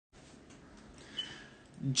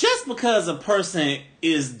Just because a person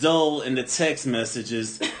is dull in the text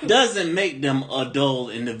messages doesn't make them a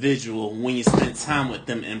dull individual when you spend time with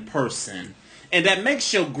them in person. And that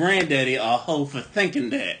makes your granddaddy a hoe for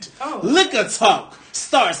thinking that. Liquor Talk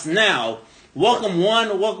starts now. Welcome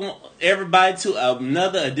everybody to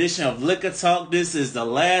another edition of Liquor Talk. This is the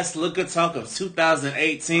last Liquor Talk of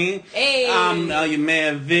 2018. Hey. I'm your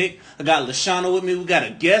man Vic. I got LaShawna with me. We got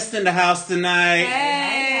a guest in the house tonight.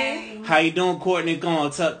 Hey. How you doing, Courtney? Go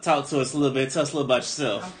on, talk to us a little bit. Tell us a little about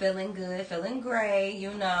yourself. I'm feeling good, feeling great.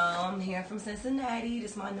 You know, I'm here from Cincinnati.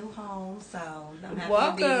 This is my new home, so I'm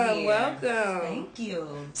happy to be here. Welcome. Thank you.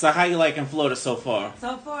 So how you liking Florida so far?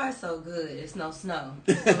 So far, so good. It's no snow.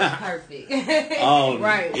 So it's perfect. Oh,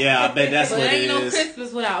 Right. Yeah, I bet that's But what it ain't no is.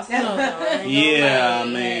 Christmas without snow, though. Yeah,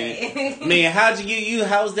 Hey. man. How'd you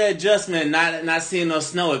how's that adjustment not seeing no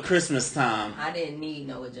snow at Christmas time? I didn't need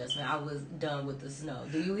no adjustment. I was done with the snow.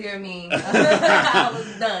 Do you hear me? I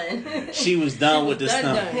was done. She was done with the done,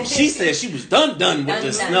 snow. done. She said she was done with the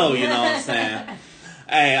Done. snow, you know what I'm saying?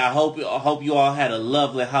 Hey, I hope you all had a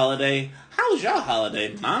lovely holiday. How was your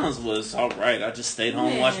holiday? Mine was alright. I just stayed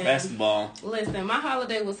home and watched Man. basketball. Listen, my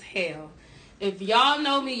holiday was hell. If y'all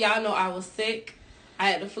know me, y'all know I was sick. I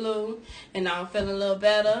had the flu, and now I'm feeling a little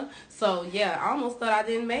better. So, yeah, I almost thought I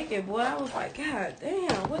didn't make it. Boy, I was like, God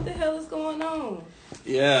damn, what the hell is going on?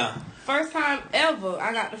 Yeah. First time ever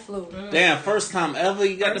I got the flu. Damn, first time ever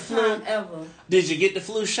you got First the flu? time ever. Did you get the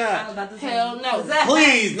flu I was shot? about to say, Hell no.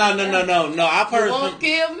 Please, no. I've You heard won't from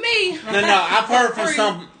kill me. I've heard from Free.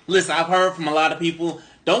 some. Listen, I've heard from a lot of people.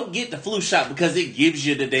 Don't get the flu shot because it gives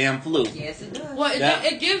you the damn flu. Yes, it does. Well, Yeah.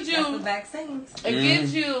 it gives That's the you vaccines. It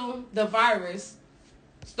gives you the virus,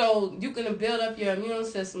 so you can build up your immune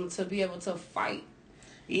system to be able to fight.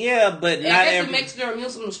 Yeah, but I not guess it every. makes your immune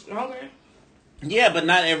system stronger. Yeah, but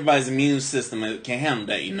not everybody's immune system can handle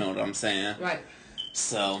that. You know what I'm saying? Right.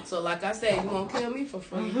 So So, like I said, you won't kill me for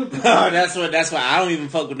free. that's why I don't even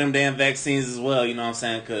fuck with them damn vaccines as well. You know what I'm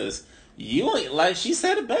saying? Because you ain't, like she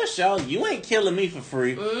said it best, y'all. You ain't killing me for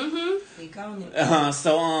free. Mm-hmm. Speak on it.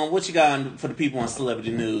 So what you got for the people on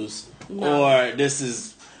celebrity news? No. Or this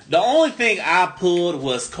is the only thing I pulled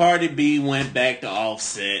was Cardi B went back to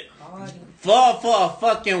Offset. Party. For a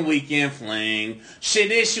fucking weekend fling. Shit,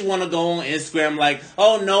 then she want to go on Instagram like,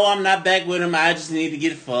 oh no, I'm not back with him. I just need to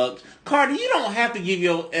get fucked. Cardi, you don't have to give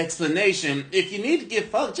your explanation. If you need to get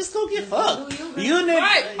fucked, just go get fucked. You need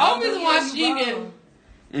Right. Only reason why You she wrong.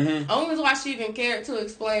 even only reason why she even cared to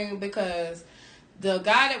explain because the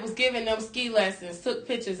guy that was giving them ski lessons took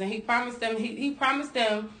pictures and he promised them he promised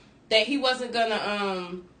them that he wasn't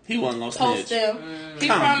gonna He wasn't gonna post snitch. them. He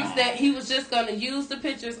Come promised on. that he was just gonna use the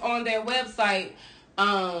pictures on their website,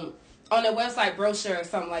 brochure or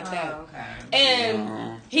something like that. Oh, okay.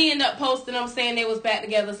 And he ended up posting them saying they was back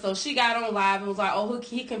together. So she got on live and was like, "Oh,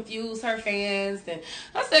 he confused her fans." And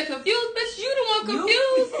I said, "Confused, bitch? You the one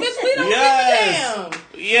confused, bitch? We don't Yes. give a damn."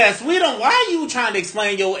 Yes, we don't. Why are you trying to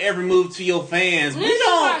explain your every move to your fans? We We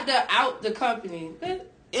don't. tried to out the company. Bitch,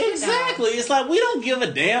 Exactly. It's like we don't give a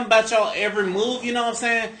damn about y'all every move. You know what I'm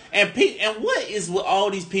saying? And what is with all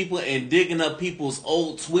these people and digging up people's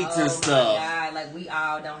old tweets and stuff? My God, like we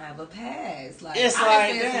all don't have a past. Like It's I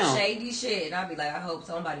like, said damn. some shady shit, and I'd be like, I hope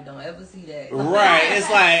somebody don't ever see that. Right. It's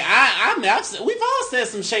like we've all said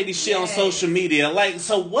some shady shit on Yes. social media. Like,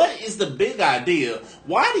 so what is the big idea?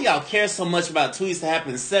 Why do y'all care so much about tweets that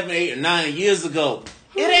happened 7, 8, or 9 years ago?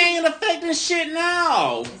 It ain't affecting shit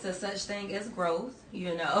now. It's a such thing as growth.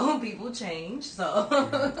 You know, people change. So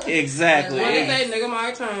Exactly. what they Relax. say, nigga,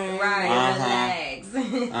 my turn. right,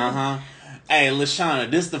 relax. Hey,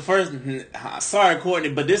 LaShawna, this the first. Sorry, Courtney,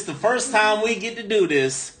 but this the first time we get to do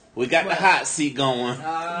this. We got the hot seat going.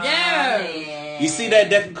 Yeah. Man. You see that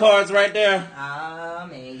deck of cards right there? Oh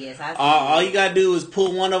man, yes, I see. All you gotta do is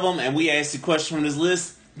pull one of them, and we ask you a question from this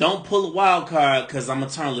list. Don't pull a wild card, because I'm going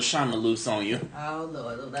to turn LaShawna loose on you. Oh,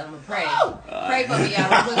 Lord, I'm going to pray. Pray for me, y'all.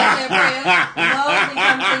 Look at that prayer. Lord, we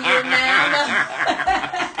come to you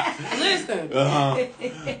now.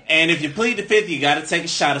 Listen. And if you plead the fifth, you got to take a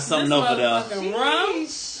shot of something This over there. motherfucking rum.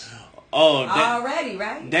 Sheesh. Oh, Already,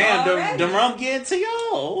 right? damn, Already. the rum getting to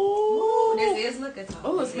y'all. Ooh, this is Liquor Talk.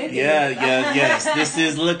 Oh, it's making Yes. This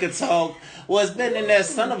is Liquor Talk. Well, it's better than that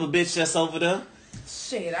son of a bitch that's over there.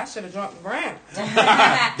 Shit, I should have drunk the brown.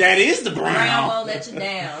 That is the Brown brown. won't let you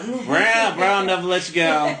down. Brown never let you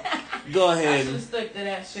go. Go I should ahead. have stuck to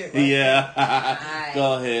that shit. Right Yeah. Alright.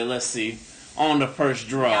 Go ahead. Let's see. On the first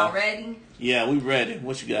draw. Y'all ready? Yeah, we ready.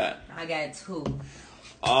 What you got? I got two.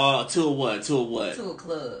 Two of what? Two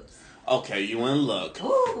clubs. Okay, you in luck.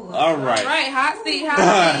 Ooh, All right. All right, hot seat, hot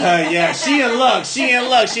seat. Yeah, she in luck. She in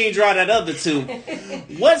luck. She ain't draw that other two.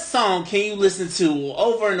 What song can you listen to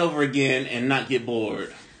over and over again and not get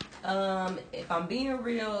bored? If I'm being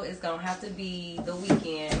real, it's gonna have to be The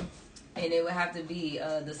Weeknd, and it would have to be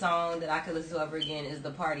the song that I could listen to over again is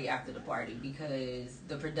The Party After the Party, because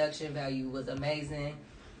the production value was amazing.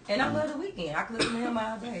 And I love The Weeknd. I can listen to him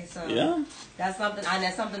all day. So Yeah. That's something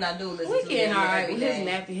I do listen to. Weeknd, all right, with his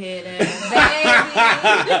nappy head ass.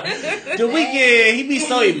 The Weeknd, he be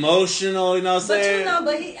so emotional, you know what I'm But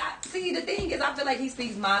saying? see, the thing is, I feel like he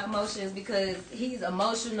speaks my emotions because he's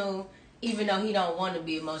emotional, even though he don't want to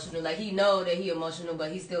be emotional. Like, he know that he emotional,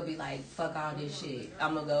 but he still be like, fuck all this shit.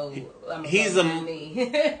 I'm gonna go with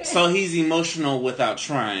me. So he's emotional without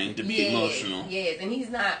trying to be emotional. Yes, and he's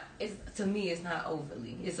not, to me, it's not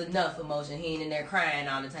overly. It's enough emotion. He ain't in there crying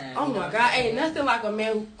all the time. Oh my God, ain't nothing like a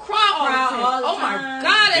man who cry all the time. Oh my God,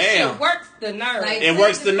 that shit works the nerves. Like, it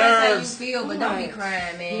works the nerves. How you feel, but don't be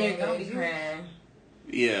crying, man. Don't be crying.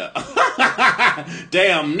 Yeah.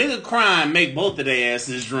 Damn, nigga crying make both of their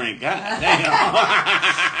asses drink. God damn.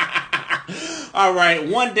 All right,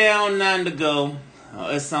 1 down, 9 to go.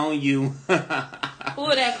 It's on you. Pull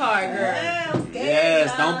that card, girl. Yeah, I'm scared,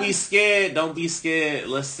 Yes, don't be scared. Don't be scared.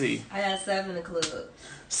 Let's see. I got 7 in the club.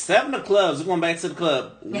 7 of clubs. We're going back to the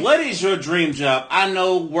club. What is your dream job? I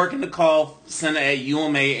know working the call center at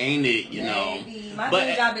UMA ain't it, you know. Baby, my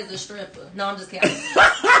dream job is a stripper. No, I'm just kidding.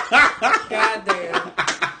 God damn.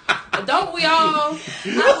 Don't we all?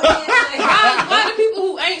 Why do people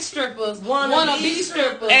who ain't strippers want to be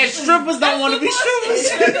strippers? And strippers don't want to be strippers.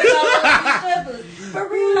 For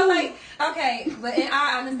real, like, okay, but in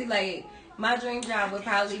all honesty, like, my dream job would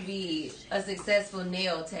probably be a successful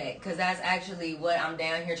nail tech, because that's actually what I'm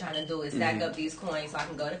down here trying to do is stack up these coins so I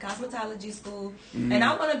can go to cosmetology school. And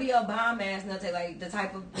I want to be a bomb ass nail tech, like the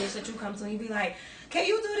type of bitch that you come to and you be like, can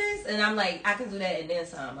you do this? And I'm like, I can do that and then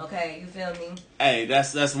some, okay? You feel me? Hey,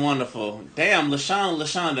 that's wonderful. Damn,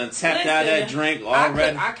 LaShawn done tapped out that drink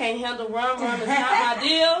already. I can't handle rum. It's not my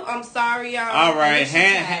deal. I'm sorry, y'all. All right,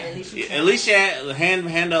 At least you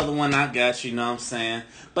hand the other one I got you know what I'm saying?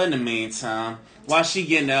 But in the meantime, while she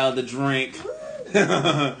getting the other drink,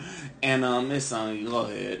 and it's on you. Go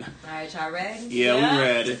ahead. All right, y'all ready? Yeah, we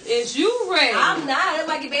ready. Is you ready? I'm not. That's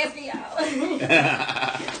why I keep asking y'all. All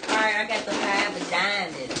right, I got the 5 of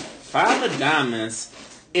diamonds. 5 of diamonds.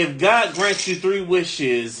 If God grants you 3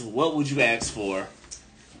 wishes, what would you ask for?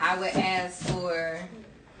 I would ask for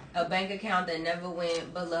a bank account that never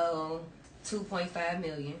went below 2.5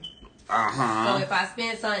 million. So if I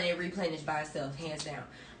spend something, it replenished by itself, hands down.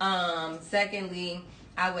 Secondly,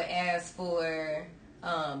 I would ask for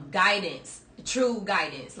guidance, true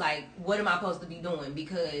guidance. Like, what am I supposed to be doing?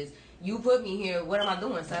 Because you put me here. What am I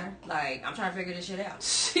doing, sir? Like, I'm trying to figure this shit out.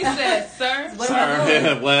 She said, sir. What am I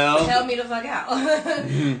doing? Well, tell me the fuck out.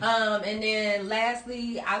 And then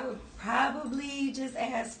lastly, I would probably just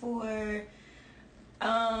ask for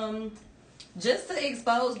just to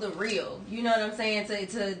expose the real. You know what I'm saying?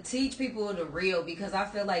 To teach people the real, because I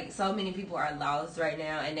feel like so many people are lost right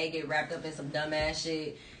now and they get wrapped up in some dumbass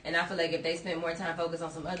shit. And I feel like if they spend more time focused on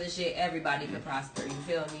some other shit, everybody could prosper. You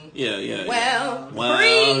feel me? Yeah. Well,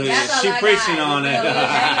 She preaching on that.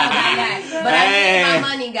 But I need my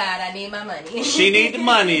money, God. I need my money. She need the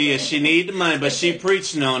money. She need the money, but she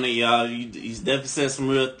preaching on it, y'all. You definitely said some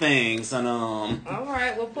real things. And all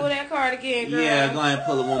right, we'll pull that card again, girl. Yeah, go ahead and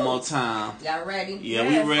pull it one more time. Y'all ready? Yeah,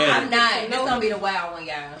 we ready. I'm not. This gonna be the wild one,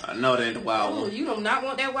 y'all. I know that ain't the wild one. You do not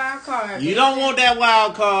want that wild card. You don't want that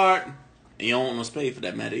wild card. You don't want no spade for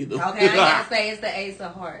that matter either. Okay, I gotta say it's the Ace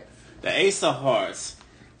of Hearts. The Ace of Hearts.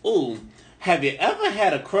 Ooh, have you ever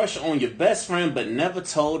had a crush on your best friend but never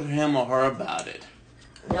told him or her about it?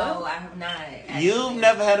 No, I have not. Actually. You've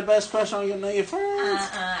never had a best crush on your friends?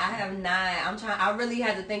 I have not. I really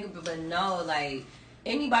had to think of it, but no, like,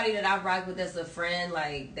 anybody that I've rocked with as a friend,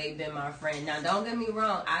 like, they've been my friend. Now, don't get me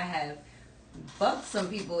wrong, I have fucked some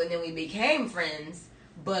people and then we became friends,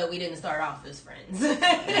 but we didn't start off as friends.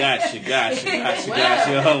 Gotcha. Well.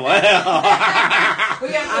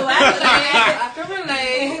 We have to I can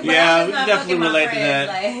relate. Yeah, we definitely relate to that.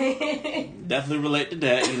 Like. Definitely relate to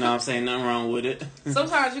that. You know what I'm saying? Nothing wrong with it.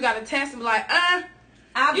 Sometimes you gotta test and be like,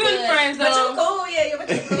 you in the friend zone. But you cool, yeah. You in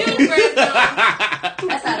the friend zone.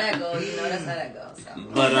 That's how that goes, you know. That's how that goes. So.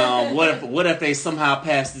 But what if they somehow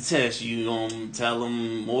pass the test? You gonna tell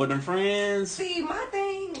them more than friends? See, my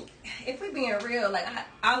thing, if we being real, like,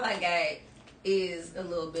 all I got is a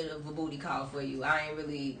little bit of a booty call for you. I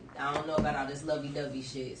don't know about all this lovey-dovey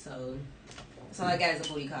shit, so So I got is a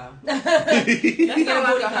booty call. That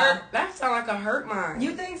sound like a hurt mind.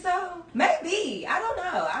 You think so? Maybe. I don't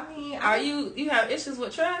know. I mean, you have issues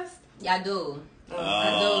with trust? Yeah, I do.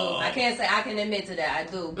 I do. I can't say I can admit to that. I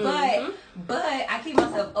do. But I keep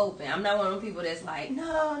myself open. I'm not one of those people that's like,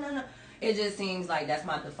 no. It just seems like that's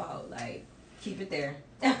my default. Like, keep it there.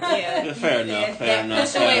 Yeah, fair enough.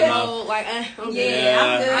 Push away mode. Like, I'm good.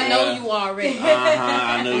 I'm good. I know you already.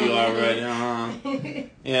 I know you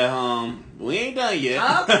already. Yeah, we ain't done yet.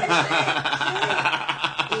 Okay.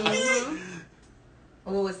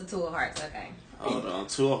 Oh, it's the Two of Hearts. Okay. Hold on,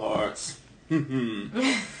 Two of Hearts.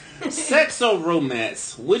 Sex or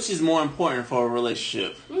romance? Which is more important for a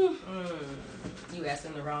relationship? You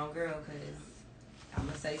asking the wrong girl, because I'm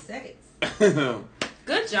going to say sex.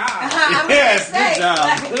 Good job. Yes, good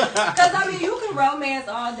job. Because, I mean, you can romance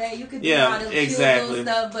all day. You can do all the cute little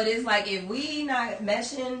stuff. But it's like, if we not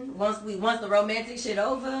meshing, once the romantic shit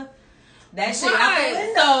over, that shit out the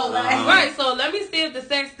window. Right, so let me see if the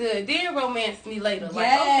sex good. Then romance me later. Like,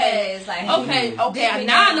 yes. Okay.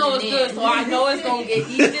 Now I know it's good, so I know it's going to get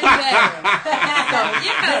even better. So,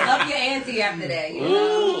 just up your ante after that. You know?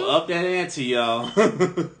 Ooh, up that ante, y'all.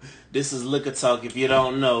 This is liquor talk. If you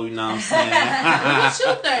don't know, you know what I'm saying. What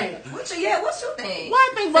you think? What you think? What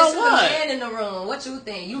I think about what? Man in the room. What you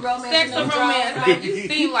think? You romance? Sex or romance? Like, you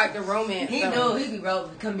seem like the romance. He do. He be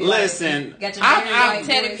romancing. Listen, I'm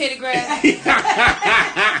Teddy Pettigrew.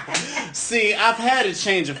 See, I've had a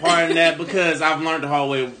change of heart in that because I've learned the hard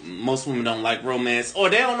way. Most women don't like romance, or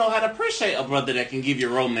they don't know how to appreciate a brother that can give you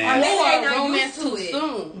romance. Or romance too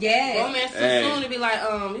soon. Yeah, romance too soon to be like,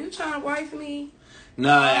 you trying to wife me? No,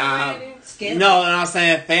 and I'm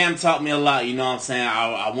saying, fam taught me a lot, you know what I'm saying?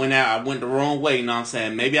 I went the wrong way, you know what I'm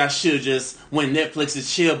saying? Maybe I should just went Netflix and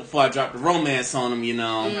chill before I dropped the romance on them, you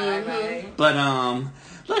know? Right. But,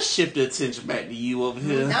 let's shift the attention back to you over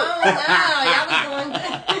here. No, y'all was doing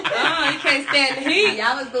good. You can't stand the heat.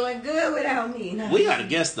 Y'all was doing good without me. No. We got a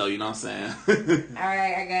guest though, you know what I'm saying?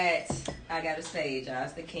 Alright, I got a spade, y'all.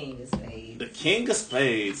 It's the king of spades. The king of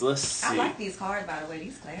spades. Let's see. I like these cards, by the way.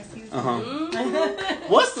 These classy.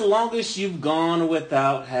 What's the longest you've gone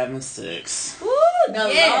without having sex? Ooh,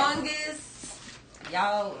 longest.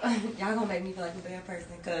 Y'all gonna make me feel like a bad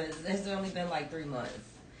person, because it's only been like 3 months.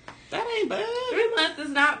 That ain't bad. 3 months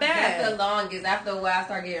is not bad. That's the longest. After a while, I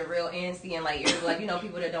start getting real antsy and like you know,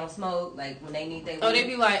 people that don't smoke, like when they need their they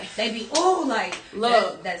be like,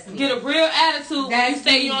 look, that's me. Get a real attitude when you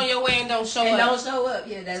say you on your way and don't show up. Don't show up.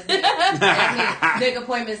 Yeah, that's me. That's me. Big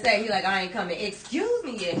appointment say he like, I ain't coming. Excuse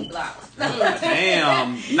me, yeah, he blocks.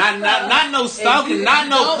 Damn, not no stalking, not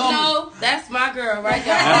no. No, that's my girl right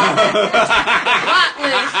there. Block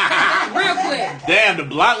list, real quick. Damn, the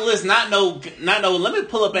block list, not no. Let me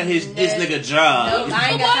pull up at this nigga job. No, I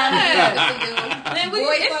ain't got time to do. Man,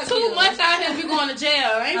 it's too much out here if you going to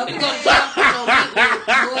jail. I ain't finna go to jail for no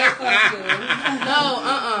week.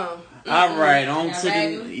 No, All right, on to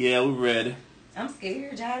the. Yeah, we ready. I'm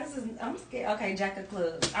scared, Jack. I'm scared. Okay, Jack of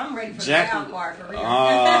Clubs. I'm ready for Jack, the wild card for real.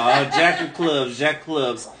 Jack of Clubs. Jack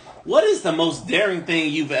Clubs. What is the most daring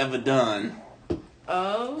thing you've ever done?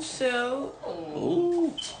 Oh, shoot.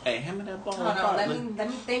 Ooh. Hey, hand me that bottle. Hold on, let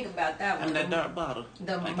me think about that one. Hand me that dark bottle.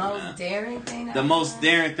 The most daring thing? The most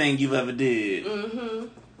daring thing you've ever did. Mm-hmm.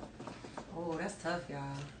 Oh, that's tough, y'all.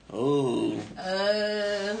 Oh.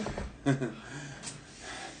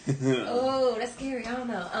 Oh, that's scary. I don't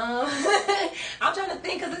know. I'm trying to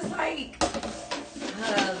think, because it's like,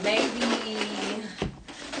 maybe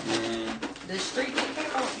the street can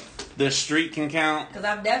count. The street can count? Because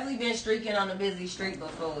I've definitely been streaking on a busy street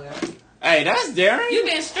before. Hey, that's daring. You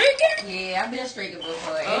been streaking? Yeah, I've been streaking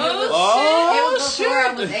before. Shit. It was before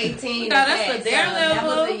I was 18. No, that's a dare level.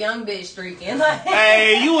 That was a young bitch streaking.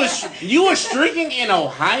 Hey, you was streaking in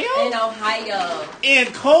Ohio? In Ohio.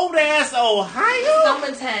 In cold ass Ohio?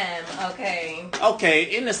 Summertime, okay. Okay,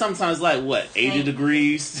 isn't it sometimes like what, 80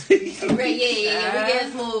 degrees? Yeah. We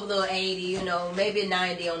get smooth little 80, you know, maybe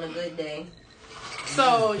 90 on a good day.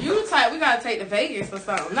 So you type, we gotta take to Vegas or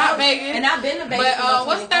something. Not Vegas. And I've been to Vegas. But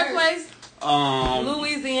what's that place?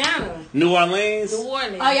 Louisiana. New Orleans. Oh,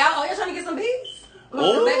 y'all trying to get some bees?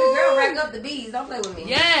 Oh, baby girl, rack up the bees. Don't play with me.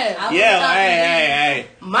 Yes. Hey.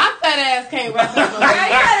 My fat ass can't rack up no bees.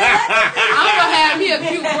 I'm gonna have me a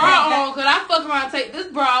cute bra on, cause I fuck around and take this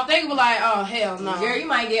bra off. They gonna be like, oh hell no. Girl, you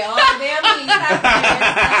might get all the damn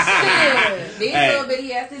bees. These little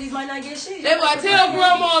bitty ass titties might not get shit. They like, tell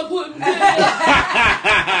grandma to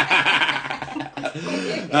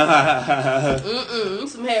put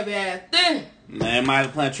some heavy ass thing. Man, might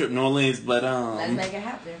have planned a trip to New Orleans, but let's make it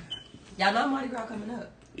happen. Y'all know Mardi Gras coming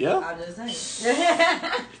up. Yeah. I'm just saying.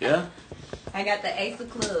 Yeah. I got the Ace of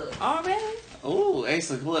Clubs. Already? Oh.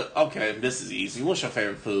 basically, okay, this is easy. What's your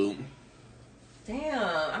favorite food?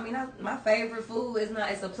 Damn. I mean, my favorite food is not.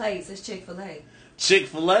 It's a place. It's Chick-fil-A.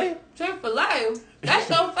 Chick-fil-A? Chick-fil-A? That's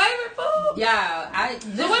your favorite food? Yeah.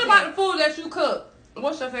 So what about the food that you cook?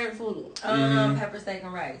 What's your favorite food? Pepper steak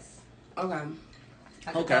and rice. Okay.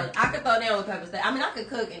 I could throw down with pepper steak. I mean, I could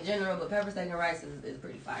cook in general, but pepper steak and rice is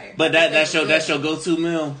pretty fire. But that's your go-to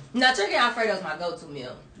meal? No, chicken Alfredo is my go-to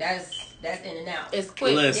meal. That's in and out. It's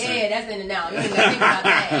quick. Listen. Yeah, that's in and out. You ain't gotta think about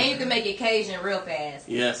that. And you can make it Cajun real fast.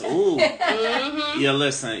 Yes. Ooh. Yeah,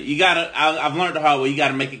 listen. You gotta. I've learned the hard way. You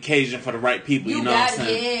gotta make occasion for the right people. You know what I'm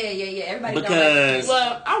saying? Yeah. Everybody Because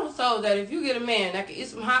well, I was told that if you get a man that can eat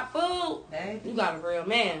some hot food, baby, you got a real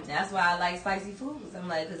man. That's why I like spicy foods. I'm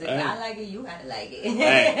like, because if I like it, you gotta like it.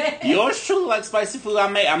 Hey, yours truly like spicy food. I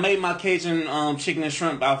made my Cajun chicken and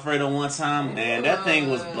shrimp Alfredo one time, and that thing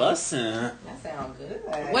was bussin'. That sounds good.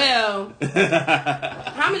 Well.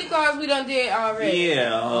 How many cards we done did already?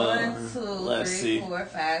 Yeah. 1, 2, let's 3, see. 4,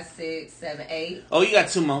 5, 6, 7, 8. Oh, you got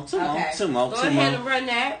two more. Two Okay. more. Go ahead and run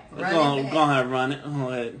that. Go ahead and run it. Go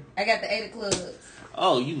ahead. I got the 8 of clubs.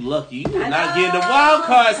 Oh, you lucky. You not getting the wild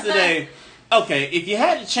cards today. Okay, if you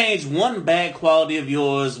had to change one bad quality of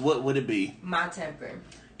yours, what would it be? My temper.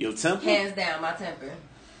 Your temper? Hands down, my temper.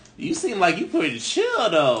 You seem like you pretty chill,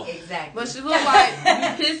 though. Exactly. But she look like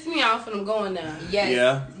you pissed me off and I'm going down.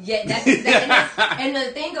 Yes. Yeah. That's exactly. And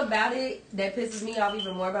the thing about it that pisses me off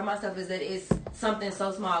even more about myself is that it's something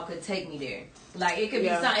so small could take me there. Like it could be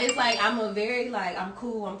something. It's like I'm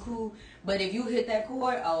cool. But if you hit that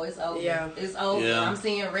chord, oh, it's over. Yeah. It's over. Yeah. I'm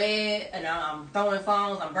seeing red, and I'm throwing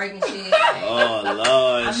phones. I'm breaking shit. Like, Oh,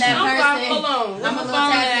 Lord. I'm that person. Hold on. I'm a little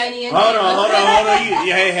Tasmanian. Hold on.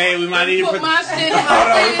 Hey, we might need to Put my shit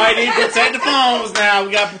Hold on, we might need to protect the phones now.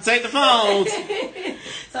 We got to protect the phones.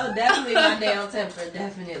 So definitely my damn temper,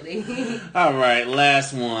 definitely. All right,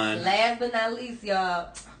 last one. Last but not least, y'all,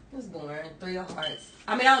 it's boring. 3 of Hearts.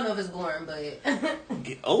 I mean, I don't know if it's boring, but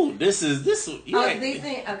Oh, this. it's decent.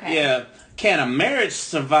 Okay. Yeah. Can a marriage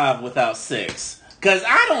survive without sex? Cause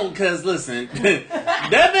listen, there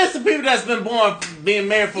have been some people that's been being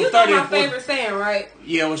married for 30 You know or my 40. favorite saying, right?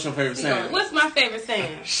 Yeah, what's your favorite saying? What's my favorite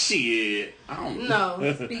saying? Shit. I don't No.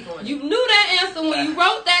 Speak on it. You knew that answer when you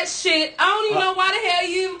wrote that shit. I don't even know why the hell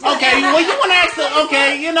you... Okay, well, you want to ask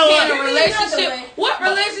you know In a what? relationship, what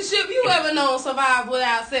relationship you ever known survive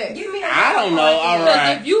without sex? Give me I don't know. All Because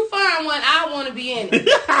right. if you find one, I want to be in it.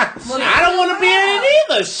 I don't want to be in it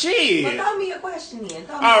either. Shit. Well, throw me a question then.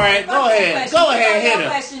 All right, go ahead. Go ahead, hit her.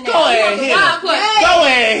 Go ahead, hit her. Question. Go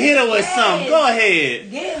ahead, hit her with something. Go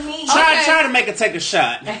ahead. Get me. Try to make her take a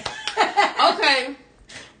shot. Okay.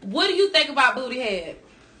 What do you think about booty head?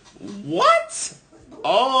 What?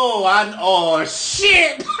 Oh,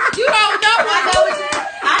 shit. You don't know what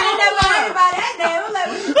I didn't never heard about that damn. I'm like,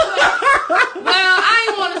 what you doing? Well, I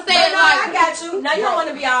ain't want to say it No, like... I got you. Now you don't want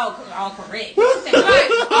to be all correct.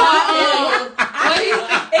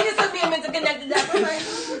 It just took me a minute to connect the dots. I'm like,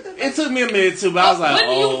 It took me a minute too, but I was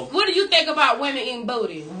like, what do you think about women eating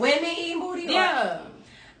booty? women eating booty? Yeah.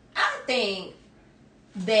 I think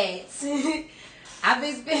that I've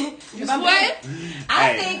experienced. You sweat?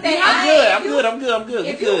 I think that I'm good.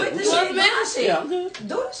 If you with the shit, do the shit. Yeah, I'm good. Do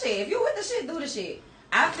the shit. If you with the shit, do the shit.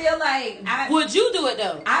 I feel like Would you do it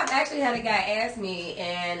though? I've actually had a guy ask me,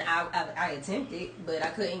 and I attempted, but I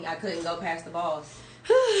couldn't go past the balls.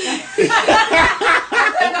 I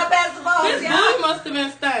couldn't go past the balls. His y'all. booty must have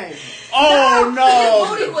been stained. Oh no!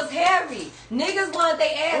 His booty was hairy. Niggas want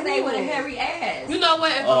their ass ate with a hairy ass. You know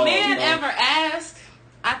what? If a man ever asked,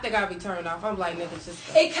 I think I'd be turned off. I'm like, niggas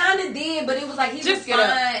just... It kind of did, but it was like he Just was get up.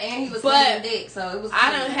 fine and he was But sucking dick, so it was.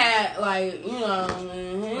 I done had, like, you know,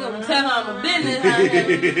 ain't gonna tell her my business.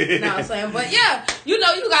 You know what I'm saying? But yeah, you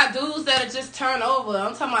know, you got dudes that'll just turn over.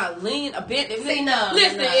 I'm talking about lean, a bent. See, no,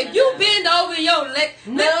 Listen, no, if no, you no. bend over your leg,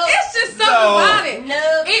 No. it's just something No. about it.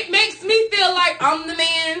 No. It makes me feel like I'm the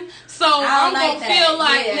man, so I'm like gonna that. feel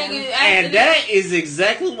like, Yeah. nigga, after And that is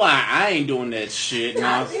exactly why I ain't doing that shit.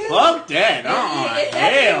 Nah, Yeah. fuck that. It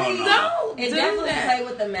Hell definitely- no. It do definitely that. play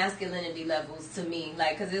with the masculinity levels to me,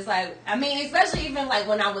 like, cause it's like, I mean, especially even like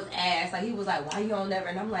when I was asked, like he was like, "Why you don't never?"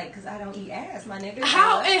 And I'm like, "Cause I don't eat ass, my nigga."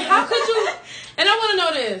 How could you? And I want to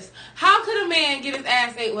know this: how could a man get his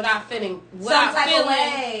ass ate without feeling, some type of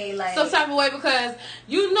way, like some type of way? Because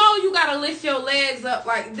you know you gotta lift your legs up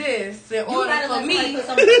like this in you order gotta for let me. somebody put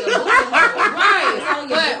something in your booty hole. Right, It's on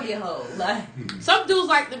your but- booty hole. Like, Some dudes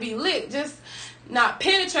like to be licked, just not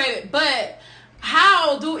penetrated. But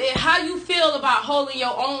how you feel about holding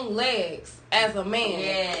your own legs as a man?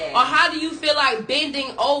 Yeah. Or how do you feel like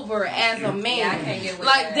bending over as a man? Yeah, I can't get with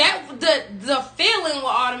like that. the feeling will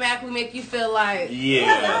automatically make you feel like I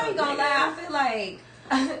Yeah. ain't gonna lie, I feel like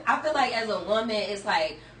I feel like as a woman, it's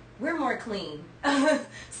like we're more clean.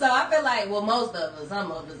 So I feel like, well, most of us,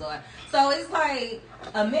 some of us are. So it's like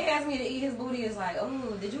a man asks me to eat his booty. It's like,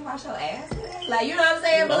 oh, did you wash your ass today? Like, you know what I'm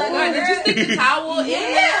saying? But like, did you stick the towel in?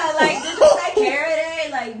 Yeah, like, did you take care of that?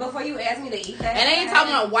 Like, before you ask me to eat that? And they ain't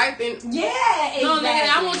talking about wiping. Yeah, exactly. No, nigga,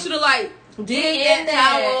 I want you to like dig that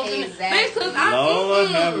towel. Exactly. Lord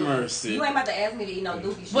have mercy. You ain't about to ask me to eat no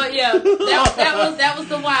dookie shit. But yeah, that was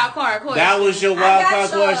the wild card question. That was your wild card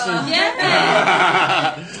question.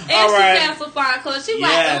 Yeah. And all she right. classified because she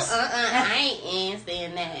Yes. like, I ain't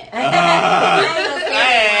saying that.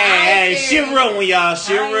 Hey, she real one, y'all.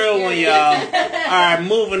 She real one, y'all. All right,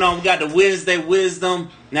 moving on. We got the Wednesday wisdom.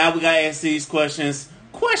 Now we got to ask these questions.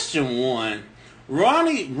 Question 1.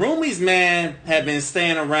 Rumi's man had been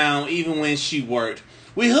staying around even when she worked.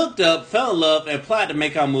 We hooked up, fell in love, and plotted to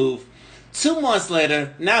make our move. 2 months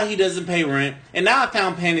later, now he doesn't pay rent, and now I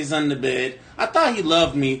found panties under the bed. I thought he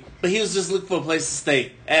loved me, but he was just looking for a place to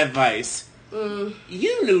stay. Advice.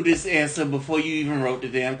 You knew this answer before you even wrote the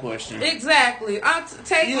damn question. Exactly. I'll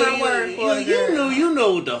take my word for it. You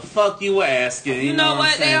knew what the fuck you were asking. You know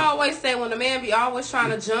what? They always say when a man be always trying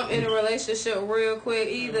to jump in a relationship real quick,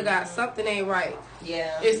 he either got something ain't right.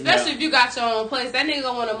 Yeah. Especially if you got your own place. That nigga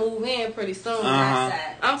gonna want to move in pretty soon.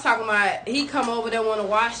 I'm talking about he come over there want to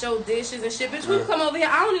wash your dishes and shit. Bitch, when you come over here,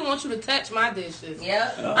 I don't even want you to touch my dishes.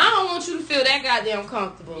 Yep. I don't want you to feel that goddamn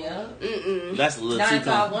comfortable. Yep. That's a little too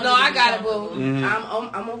comfortable. No, I got it, boo.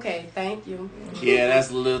 I'm okay. Thank you. Yeah,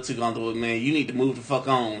 that's a little too comfortable, man. You need to move the fuck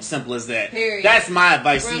on. Simple as that. Period. That's my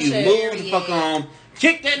advice to you. Period. Move the fuck on.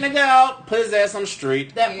 Kick that nigga out. Put his ass on the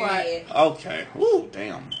street. That part. Okay. Ooh,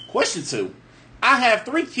 damn. Question 2. I have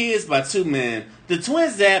 3 kids by 2 men. The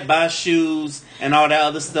twins' dad buys shoes and all that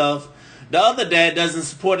other stuff. The other dad doesn't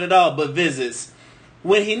support at all, but visits.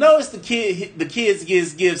 When he noticed the kids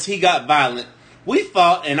gets gifts, he got violent. We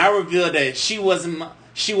fought, and I revealed that she wasn't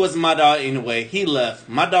my daughter anyway. He left.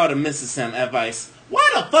 My daughter misses him. Advice. Why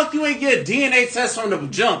the fuck you ain't get a DNA test from the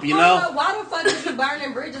jump, you know? Why the fuck did you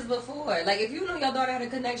burning bridges before? Like, if you knew your daughter had a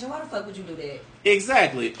connection, why the fuck would you do that?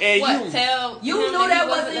 Exactly. And you knew that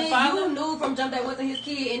wasn't you knew from jump that wasn't his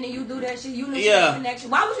kid, and then you do that shit. You knew she had a connection.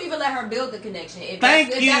 Why would you even let her build the connection?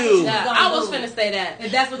 Thank you. I was finna say that.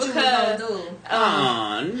 If that's what you was gonna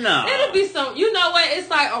do. No. It'll be some. You know what? It's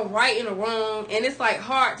like a right and a wrong, and it's like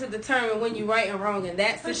hard to determine when you right and wrong in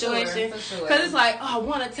that situation. For sure. Because it's like, oh, I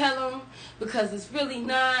want to tell him because it's really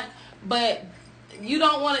not, but you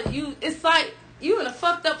don't want to. It's like you in a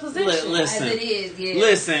fucked up position. Listen, as it is. Yeah.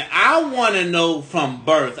 Listen, I want to know from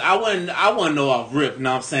birth. I want to know off rip. You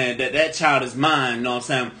know what I'm saying? That child is mine. You know what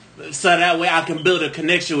I'm saying? So that way I can build a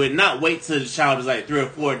connection with. Not wait till the child is like 3 or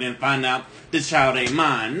 4, then find out the child ain't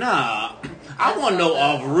mine. Nah. I want to know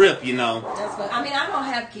off rip, you know. That's what, I mean, I don't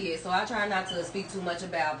have kids, so I try not to speak too much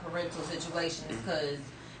about parental situations because,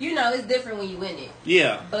 you know, it's different when you in it.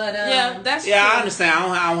 Yeah. But that's true. I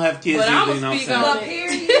understand. I don't have kids but either, you know what I'm saying? But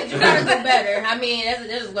period, you gotta do better. I mean, that's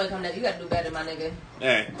just gonna come down. You gotta do better, my nigga.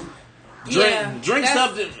 Hey. Drinks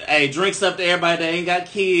up to everybody that ain't got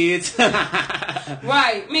kids.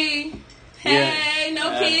 Right, me. Hey,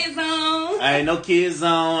 no kids on. Hey, no kids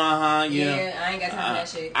on. Yeah, I ain't got time for that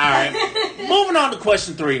shit. All right. Moving on to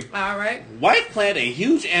question 3. All right. Wife planned a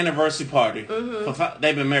huge anniversary party.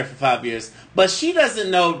 They've been married for 5 years. But she doesn't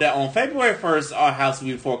know that on February 1st, our house will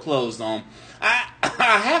be foreclosed on. I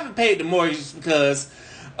haven't paid the mortgage because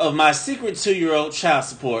of my secret 2-year-old child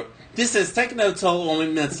support. This has taken a toll on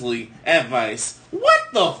me mentally. Advice.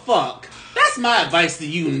 What the fuck? That's my advice to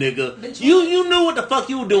you, nigga. You knew what the fuck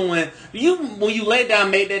you were doing. When you laid down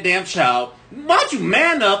and made that damn child. Why don't you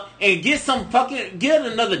man up and get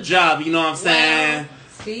another job, you know what I'm saying?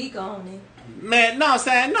 Speak on it. Man, no, I'm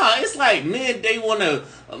saying, no, it's like men, they wanna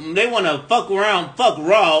fuck around, fuck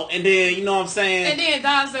raw, and then, you know what I'm saying? And then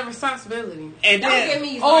dodge their responsibility. And don't get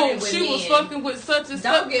me started with she men. was fucking with such and such.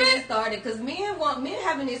 Don't get me started, because men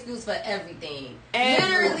have an excuse for everything.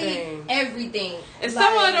 Literally everything. And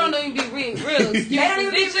some of them don't even be real excuses. They don't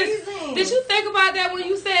even be reason. Did you think about that when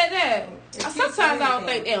you said that? Sometimes I don't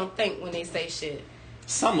think they don't think when they say shit.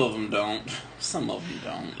 Some of them don't.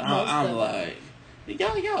 I'm like,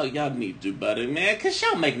 y'all need to do better, man. Cause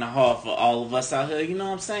y'all making it hard for all of us out here. You know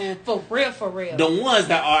what I'm saying? For real. The ones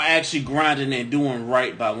that are actually grinding and doing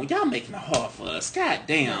right by them, y'all making it hard for us. God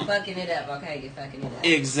damn. You're fucking it up, okay? You're fucking it up.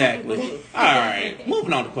 Exactly. All right.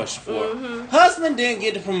 Moving on to question 4. Husband didn't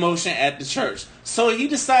get the promotion at the church, so he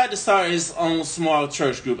decided to start his own small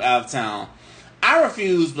church group out of town. I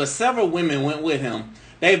refused, but several women went with him.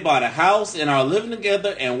 They bought a house and are living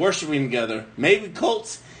together and worshiping together. Maybe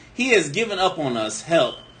cults. He has given up on us.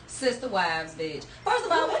 Help. Sister wives, bitch. First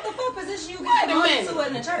of all, what the fuck position you get? Wait a minute. went to it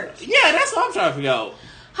in the church. Yeah, that's what I'm trying to figure out.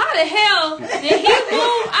 How the hell did he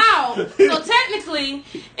move out? So technically,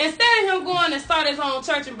 instead of him going and start his own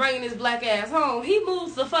church and bringing his black ass home, he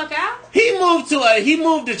moves the fuck out. He moved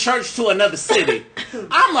the church to another city.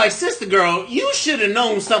 I'm like, sister girl, you should have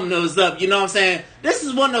known something was up. You know what I'm saying? This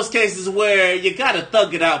is one of those cases where you gotta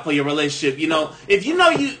thug it out for your relationship. You know, if you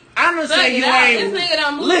know you, I understand you ain't. This nigga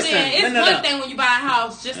done moved listen, in. It's one thing when you buy a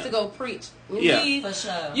house just to go preach. You for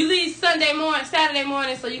sure. You leave Saturday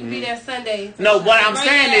morning, so you can be there Sunday. No, what I'm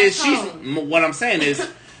saying is,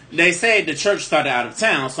 they say the church started out of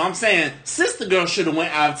town, so I'm saying sister girl should have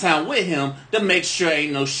went out of town with him to make sure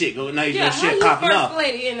ain't no shit popping up. First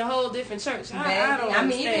lady in a whole different church. I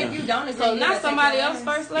mean, even if you don't agree, so not somebody else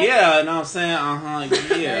first lady. Yeah, you know what I'm saying?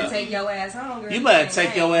 Yeah. You better take your ass home, girl. You better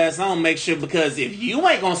take your ass home. Make sure, because if you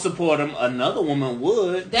ain't gonna support him, another woman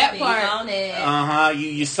would. That part.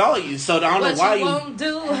 You saw you. So I don't know why you won't do.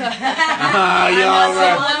 You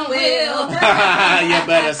alright. Will. You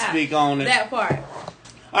better speak on it. That part.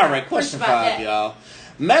 All right, question 5, y'all.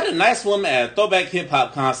 Met a nice woman at a throwback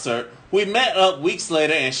hip-hop concert. We met up weeks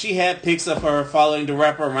later, and she had pics of her following the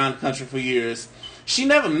rapper around the country for years. She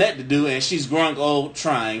never met the dude, and she's growing old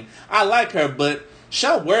trying. I like her, but should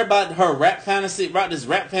I worry about her rap fantasy,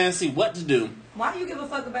 what to do? Why do you give a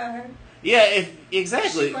fuck about her? Yeah,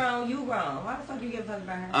 exactly. She grown, you grown. Why the fuck you give a fuck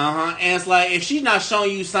about her? And it's like, if she's not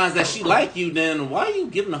showing you signs that she like you, then why are you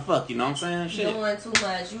giving a fuck? You know what I'm saying? Shit. Doing too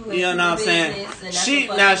much. You know what I'm saying?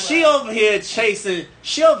 She over here chasing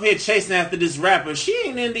after this rapper. She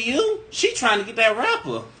ain't into you. She trying to get that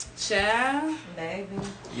rapper. Child, baby.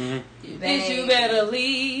 Mm-hmm. Bitch, you better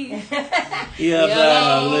leave. You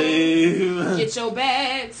better leave. Get your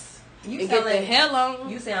bags. You get the hell on.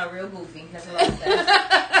 You sound real goofy. That's what I'm saying.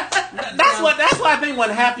 That's what I think when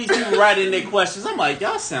half these people write in their questions. I'm like,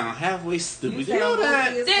 y'all sound halfway stupid. You know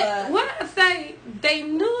that? What I say, they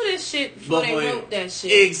knew this shit before they wrote that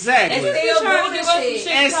shit. Exactly. And still trying to give us some shit.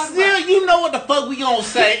 And still, you know what the fuck we gonna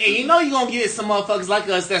say, and you know you gonna get some motherfuckers like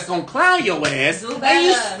us that's gonna clown your ass, and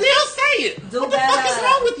you still say it. What the fuck is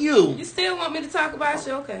wrong with you? You still want me to talk about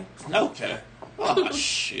shit? Okay. Okay. Oh,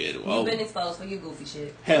 shit. Whoa. You've been exposed for your goofy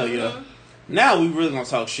shit. Hell yeah. Mm-hmm. Now we really gonna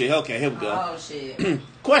talk shit. Okay, here we go. Oh, shit.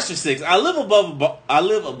 Question 6. I live above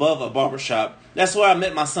a barbershop. That's where I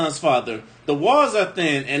met my son's father. The walls are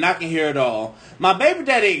thin, and I can hear it all. My baby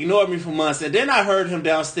daddy ignored me for months, and then I heard him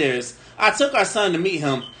downstairs. I took our son to meet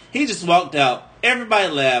him. He just walked out.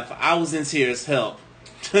 Everybody laughed. I was in tears. Help.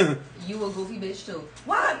 You a goofy bitch too.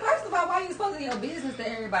 Why? First of all, why you exposing your business to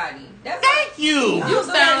everybody? Thank you. You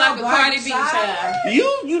sound like a Cardi B child.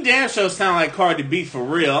 You damn sure sound like Cardi B for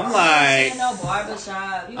real. I'm like, no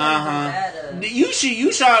barbershop. You better. You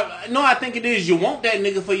should. No, I think it is. You want that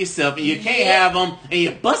nigga for yourself, and you can't have him, and you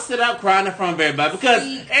busted out crying in front of everybody because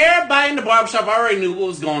everybody in the barbershop already knew what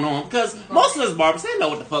was going on. Because most of us barbers, they know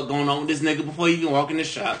what the fuck going on with this nigga before you even walk in the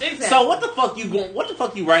shop. Exactly. So what the fuck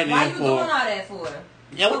you writing in for? Why you doing all that for?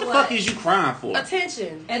 Yeah, what the fuck is you crying for?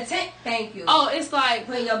 Attention. Thank you. Oh, it's like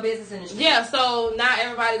putting your business in the street. Yeah, so not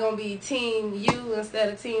everybody gonna be team you instead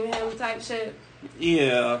of team him type shit.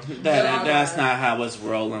 Yeah, that's not how it's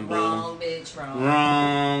rolling, bro. Wrong, bitch,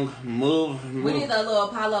 wrong. Move. We need a little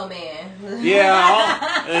Apollo man.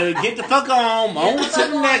 Yeah, get the fuck on to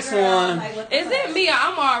the next one. Like, is it me or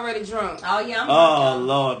I'm already drunk? Oh, yeah, I'm drunk.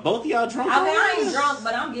 Lord. Both of y'all drunk? I ain't drunk,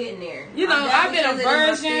 but I'm getting there. You know, I've been a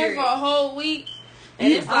virgin for a whole week.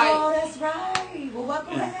 And it's like, oh, that's right. Well,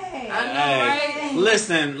 welcome back. I know, right?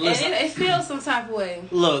 Listen. And it feels some type of way.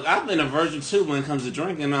 Look, I've been a virgin too when it comes to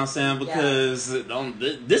drinking, you know what I'm saying? Because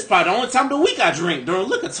this probably the only time of the week I drink during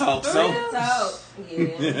liquor talk.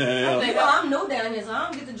 Yeah. I'm new down here, so I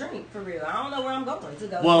don't get to drink, for real. I don't know where I'm going to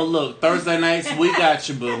go. Well, look, Thursday nights, we got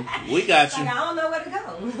you, boo. We got you. Like, I don't know where to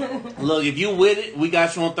go. Look, if you with it, we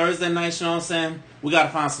got you on Thursday nights, you know what I'm saying? We got to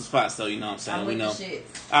find some spots, though, you know what I'm saying? I'm we know. Shit.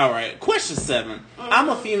 All right, question 7. I'm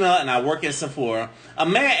a female and I work at Sephora. A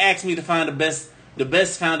man asked me to find the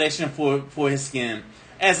best foundation for his skin.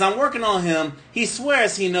 As I'm working on him, he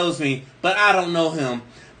swears he knows me, but I don't know him.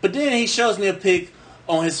 But then he shows me a pic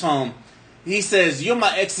on his phone. He says, "You're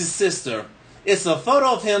my ex's sister." It's a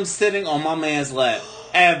photo of him sitting on my man's lap.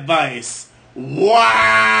 Advice. Wow.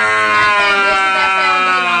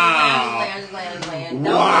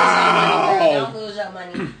 Don't lose your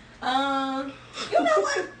money. You know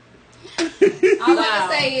what? All I'm gonna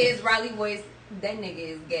say is Riley Voice. That nigga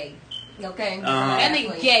is gay. Okay. That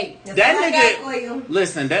nigga gay. That nigga,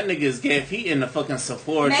 listen, that nigga is gay. If he in the fucking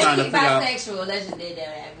Sephora trying to figure out. Bisexual, let's just did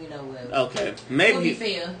that. You know what? Okay, maybe.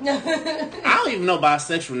 Fair. I don't even know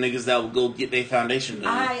bisexual niggas that would go get their foundation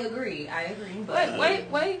done. I agree. But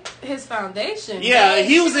Wait. His foundation. Yeah,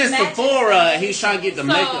 he was in Sephora. He was trying to get the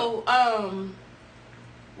makeup. So,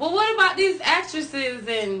 well, what about these actresses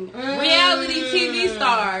and reality TV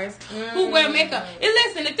stars who wear makeup? And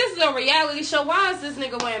listen, if this is a reality show, why is this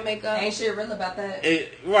nigga wearing makeup? Ain't shit real about that.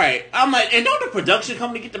 Right. I'm like, and don't the production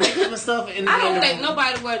company get the makeup and stuff? I don't think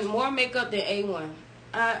nobody wears more makeup than A1.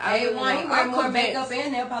 A1 wear more makeup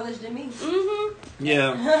and nail polish than me. Yeah.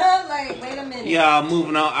 Like, wait a minute. Yeah,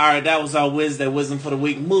 moving on. All right, that was our wisdom for the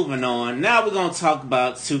week. Moving on. Now we're going to talk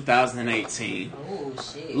about 2018. Oh,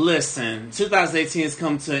 shit. Listen, 2018 has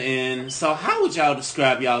come to an end. So how would y'all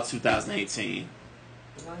describe y'all 2018?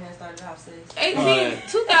 Go ahead and start it off, sis.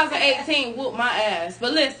 2018 whooped my ass.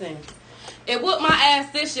 But listen, it whooped my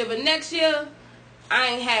ass this year, but next year, I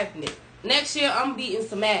ain't having it. Next year, I'm beating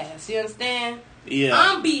some ass. You understand? Yeah.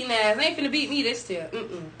 I'm beating ass. Ain't finna beat me this year.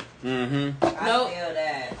 Mm-hmm. I feel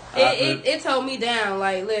that. It told me down.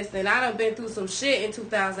 Like, listen, I done been through some shit in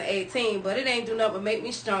 2018, but it ain't do nothing but make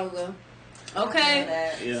me stronger. Okay?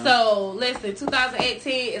 Yeah. So, listen,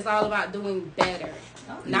 2018 is all about doing better.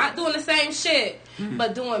 Okay. Not doing the same shit,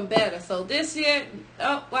 but doing better. So, this year,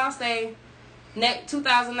 I'll say,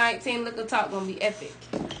 2019 Liquor Talk gonna be epic.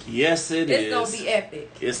 Yes, it is. It's gonna be epic.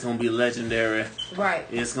 It's gonna be legendary. Right.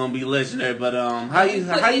 It's gonna be legendary. But how you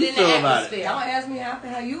feel about it? Don't ask me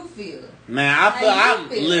how you feel. Man, I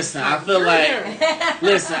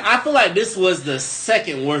feel like this was the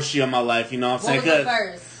second worst year of my life. You know what I'm saying? What was the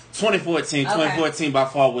first? 2014. Okay. 2014 by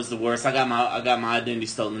far was the worst. I got my identity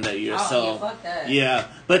stolen that year. Yeah, fuck that. Yeah.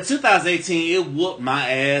 But 2018, it whooped my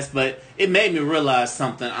ass, but it made me realize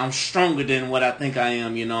something. I'm stronger than what I think I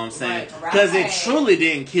am, you know what I'm saying? Because it truly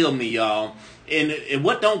didn't kill me, y'all. And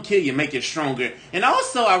what don't kill you make you stronger. And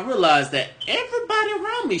also I realized that everybody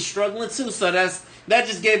around me struggling too. So that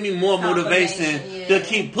just gave me more motivation to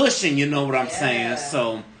keep pushing, you know what I'm saying?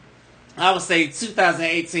 So I would say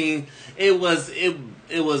 2018, it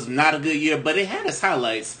was not a good year, but it had its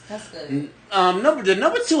highlights. That's good. The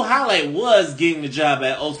number 2 highlight was getting the job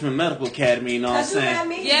at Ultimate Medical Academy, you know what I'm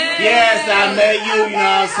saying? Yes, I met you, you know what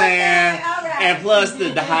I'm saying? Okay. And plus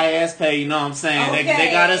the high ass pay, you know what I'm saying? Okay.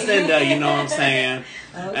 They got us in there, you know what I'm saying?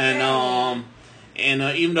 Okay. And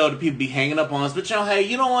even though the people be hanging up on us, but hey,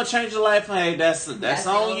 you don't want to change your life, hey, that's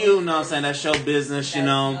on you, you know what I'm saying? That's your business, you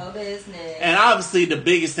know? That's your business. And obviously the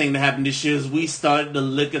biggest thing that happened this year is we started the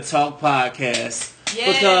Liquor Talk podcast.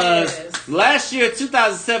 Yes. Because last year,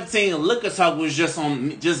 2017, Liquor Talk was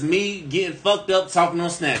just me getting fucked up talking on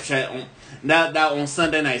Snapchat that on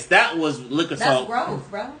Sunday nights. That was Liquor Talk. That's growth,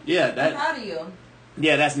 bro. Yeah, I'm proud of you.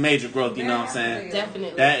 Yeah, that's major growth, you know what I'm saying?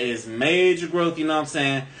 Definitely. That is major growth, you know what I'm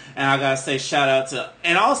saying? And I gotta say shout out to,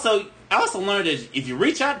 and also, I also learned that if you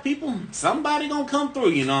reach out to people, somebody gonna come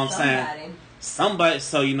through, you know what I'm saying? Somebody,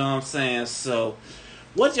 so you know what I'm saying? So,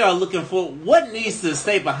 what y'all looking for? What needs to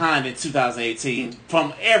stay behind in 2018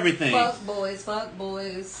 from everything? Fuck boys.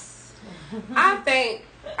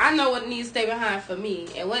 I know what needs to stay behind for me.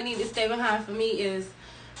 And what needs to stay behind for me is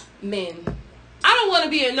men. I don't want to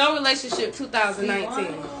be in no relationship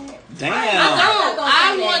 2019. Damn.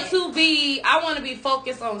 I want to be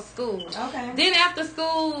focused on school. Okay. Then after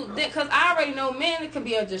school, because I already know men, it can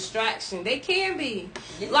be a distraction. They can be.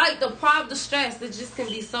 Like the stress, it just can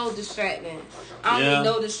be so distracting. I don't need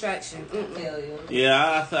no distraction.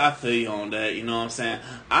 Yeah, I feel you on that, you know what I'm saying?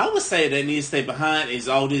 I would say that needs to stay behind is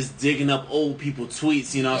all this digging up old people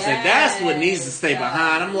tweets, you know what I'm saying? That's what needs to stay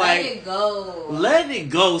behind. I'm like, let it go. Let it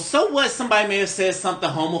go. So what? Somebody may have said something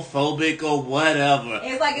homophobic or whatever.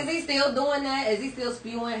 It's like, is he still doing that? Is he still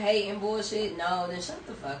spewing hate and bullshit? No, then shut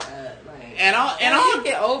the fuck up. Like, and I'll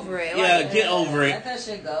get over it. Yeah, get over it. Let that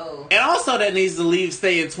shit go. And also that needs to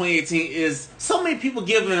stay in 2018 is so many people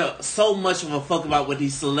giving so much of a fuck about what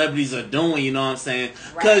these celebrities are doing, you know what I'm saying?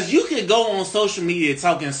 Because you can go on social media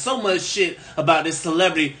talking so much shit about this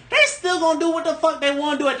celebrity, they still gonna do what the fuck they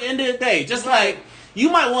want to do at the end of the day. Just like, you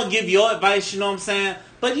might want to give your advice, you know what I'm saying?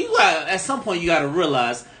 But you got at some point you got to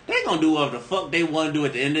realize they're going to do whatever the fuck they want to do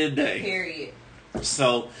at the end of the day. Period.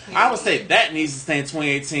 So, I would say that needs to stay in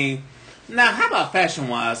 2018. Now, how about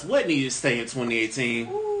fashion-wise? What needs to stay in 2018?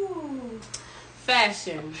 Ooh.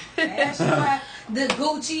 Fashion. The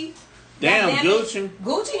Gucci. Damn, Gucci.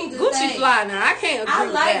 Gucci needs to Gucci stay. fly now. I can't agree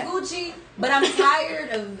with that. Gucci, but I'm tired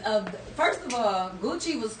of... First of all,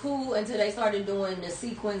 Gucci was cool until they started doing the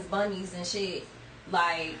sequins bunnies and shit.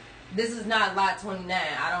 Like... this is not Lot 29.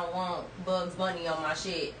 I don't want Bugs Bunny on my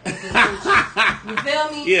shit. If it's Gucci. You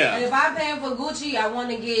feel me? Yeah. And if I'm paying for Gucci, I want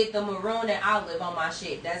to get the maroon and olive on my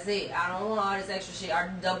shit. That's it. I don't want all this extra shit.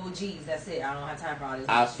 Or double G's. That's it. I don't have time for all this.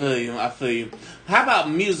 I feel you. How about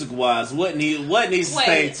music wise? What needs to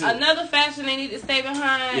stay to? Another fashion they need to stay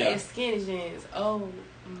behind is skinny jeans. Oh.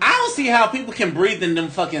 I don't see how people can breathe in them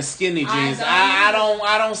fucking skinny jeans. I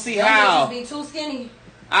don't see how. Be too skinny.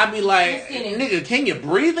 I be like, nigga, can you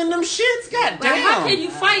breathe in them shits? God damn. How can you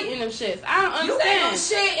fight in them shits? I don't understand. You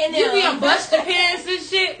shit in them. You be on bust your pants and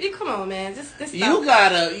shit. Come on, man. This you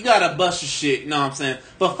gotta bust your shit. You know what I'm saying?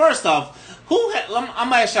 But first off, I'm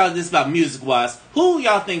gonna ask y'all this about music wise. Who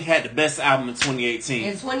y'all think had the best album in 2018?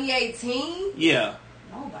 In 2018? Yeah.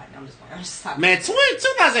 Nobody. I'm just talking. Man,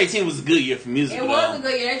 2018 was a good year for music. It was a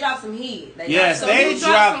good year. They dropped some heat. They dropped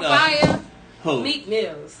some fire. Who? Meek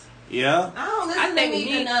Mills. Yeah. I don't listen to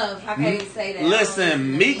Meek enough. I can't say that.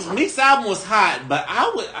 Listen, Meek's album was hot, but I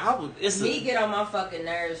would. Meek get on my fucking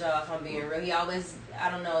nerves, y'all. If I'm being real, he always, I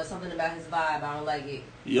don't know, it's something about his vibe. I don't like it.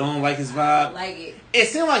 You don't like his vibe? I don't like it. It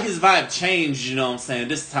seemed like his vibe changed. You know what I'm saying?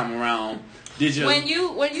 This time around, did you? When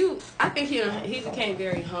you, I think he became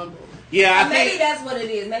very humble. Yeah, maybe that's what it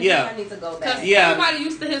is. Maybe I need to go back. Because everybody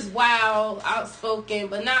used to his wild, outspoken,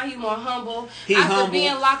 but now he more humble. After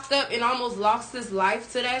being locked up and almost lost his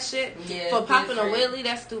life to that shit for popping a wheelie,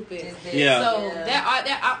 that's stupid. Yeah. So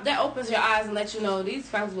that opens your eyes and lets you know these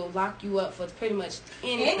fellas will lock you up for pretty much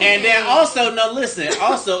anything. And then also,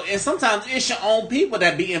 and sometimes it's your own people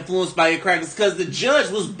that be influenced by your crackers because the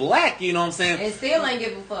judge was black. You know what I'm saying? And still ain't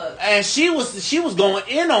give a fuck. And she was going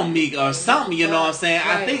in on Meek or something. You know what I'm saying?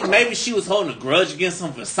 Right. I think maybe she was holding a grudge against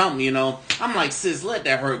him for something, you know. I'm like, sis, let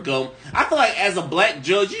that hurt go. I feel like as a black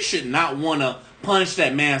judge, you should not want to punish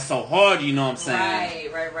that man so hard, you know what I'm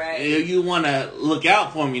saying? Right. You want to look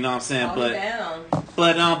out for him, you know what I'm saying?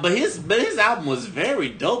 But his album was very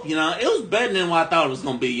dope, you know. It was better than what I thought it was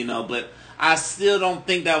going to be, you know, but I still don't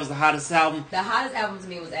think that was the hottest album. The hottest album to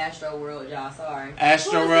me was Astro World, y'all. Sorry.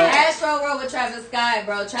 Astro World? Astro World with Travis Scott,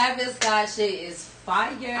 bro. Travis Scott shit is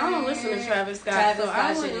fire. I don't listen to Travis Scott. Travis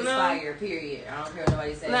Scott shit is fire, period. I don't care what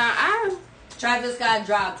nobody says. Travis Scott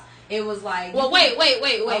dropped. It was like... Well, wait.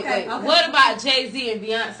 Okay. What about Jay-Z and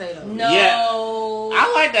Beyonce, though? No. Yeah.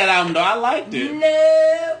 I like that album, though. I liked it.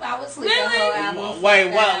 No. I would sleep that whole album.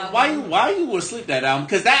 Wait, why you would sleep that album?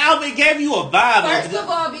 Because that album gave you a vibe. First of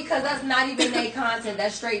all, because that's not even their content.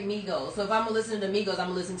 That's straight Migos. So if I'm going to listen to the Migos, I'm going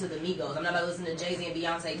to listen to the Migos. I'm not going to listen to Jay-Z and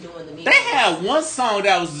Beyonce doing the Migos. They had one song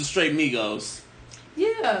that was the straight Migos.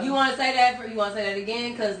 Yeah. You want to say that? You want to say that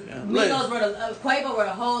again? Because Migos Quavo wrote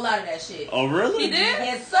a whole lot of that shit. Oh, really? He did?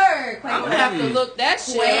 Yes, sir. Quavo. I'm going to have to look that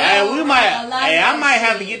shit up. I might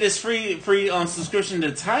have to get this free subscription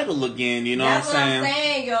to Tidal again, you know what I'm saying? That's what I'm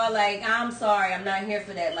saying, y'all. Like, I'm sorry. I'm not here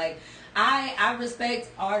for that. Like, I respect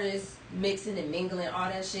artists mixing and mingling, all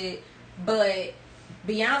that shit. But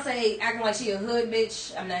Beyonce acting like she a hood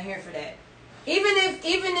bitch, I'm not here for that. Even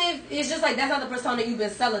if it's just like that's not the persona you've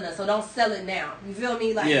been selling us, so don't sell it now. You feel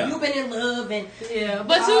me? Like you've been in love and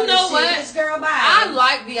but you know what? This girl, bye. I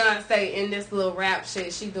like Beyonce in this little rap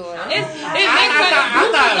shit she doing. It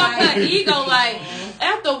makes her ego. Like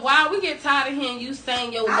after a while, we get tired of hearing you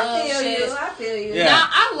saying your love shit. I feel you. Yeah. Now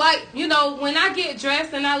I like when I get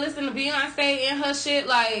dressed and I listen to Beyonce and her shit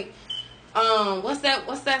like. What's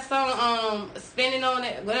that song? Spinning on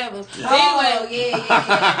it, whatever. Oh,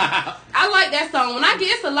 yeah. I like that song. When I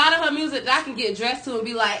get, it's a lot of her music that I can get dressed to and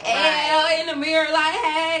be like, hey, in the mirror, like,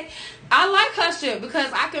 hey. I like her shit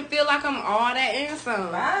because I can feel like I'm all that and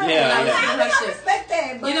some. Right. I respect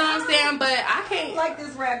that. But you know what I'm saying? But I can't like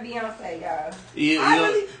this rap Beyonce,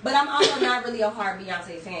 y'all. But I'm also not really a hard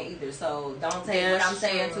Beyonce fan either. So don't take what I'm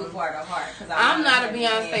saying too far to heart. I'm not a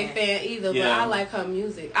Beyonce fan either, but I like her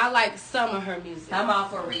music. I like some of her music. I'm all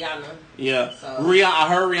for Rihanna. Yeah. So. I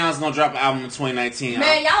heard Rihanna's gonna drop an album in 2019.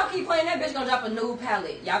 Man, y'all keep playing that bitch gonna drop a new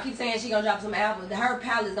palette. Y'all keep saying she gonna drop some album. Her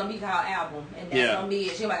palette's gonna be called album, and that's gonna be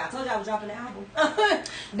it. She like, I told you I was dropping an album.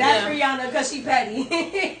 That's Rihanna because she petty.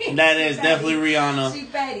 That is definitely Rihanna. She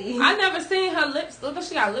petty. I never seen her lips. Look,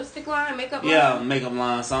 she got lipstick line, makeup line. Yeah, makeup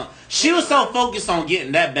line. So she was so focused on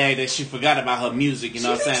getting that bag that she forgot about her music. You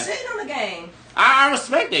know what I'm saying? She on the game. I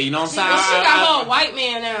respect that, you know what I'm saying? She got her a white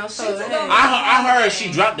man now, so I heard she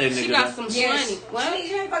dropped that nigga. She got some money. What?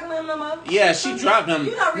 She ain't fucking with him no more. Yeah, she dropped him.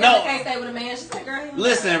 You know Rihanna can't stay with a man. She's like, girl.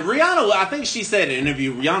 Listen, Rihanna, I think she said in an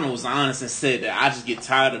interview, Rihanna was honest and said that I just get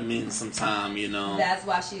tired of men sometime, you know. That's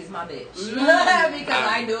why she's my bitch. Because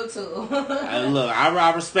I do too. Look,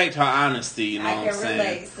 I respect her honesty, you know what I'm saying? I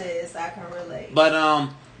can relate, sis. I can relate. But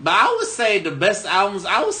But I would say the best albums,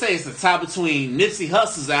 I would say it's a tie between Nipsey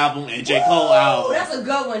Hussle's album and J. Cole album. That's a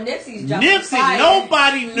good one. Nipsey's Nipsey,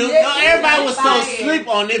 nobody knew. Everybody was so asleep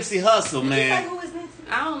on Nipsey Hussle, man. Who is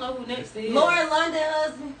Nipsey? I don't know who Nipsey is. Lauren London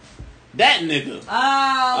husband. That nigga.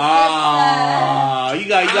 Oh, you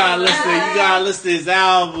gotta listen to his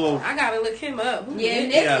album. I gotta look him up.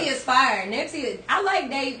 Nipsey is fire. Nipsey, I like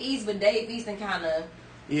Dave East, but Dave East kind of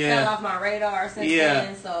fell off my radar since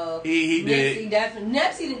then. So he Nipsey did. Definitely,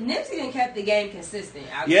 Nipsey didn't kept the game consistent.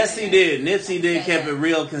 Yes, he did. Nipsey did kept it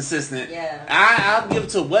real consistent. Yeah, I'll give it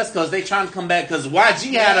to West Coast. They trying to come back because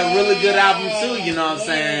YG had a really good album too. You know what I'm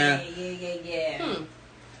saying? Yeah.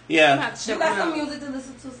 You got some music to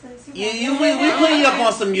listen to, Stacey? We put you up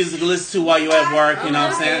on some music to listen to while you're at work, you know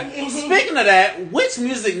what I'm saying? Speaking of that, which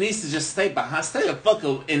music needs to just stay the fuck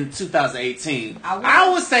up in 2018? I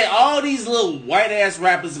would say all these little white ass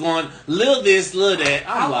rappers going, lil this, lil that.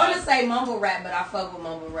 I want to say mumble rap, but I fuck with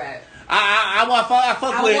mumble rap. I want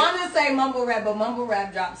to say mumble rap, but mumble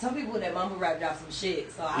rap drop. Some people that mumble rap drop some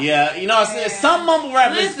shit. So you know what I'm saying? Some mumble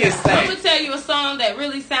rappers can stay. I'm gonna tell you a song that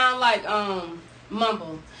really sound like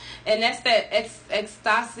mumble. And that's that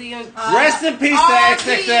Ecstasy. Rest in peace to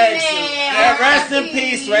XXX. Rest in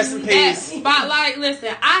peace. Rest in peace. Spotlight.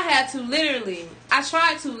 Listen, I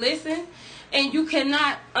tried to listen, and you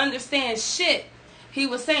cannot understand shit he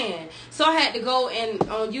was saying. So I had to go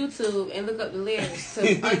on YouTube and look up the lyrics to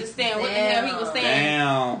understand what the hell he was saying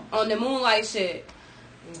on the Moonlight shit.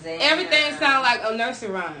 Everything sounded like a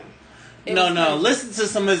nursery rhyme. No. Listen to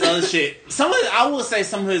some of his other shit. I will say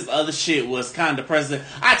some of his other shit was kind of depressing.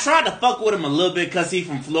 I tried to fuck with him a little bit because he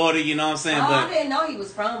from Florida, you know what I'm saying? I didn't know he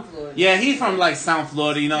was from Florida. Yeah, he's from like South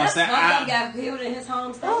Florida, you know what I'm saying? He got killed in his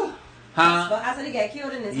home state. Huh? I said he got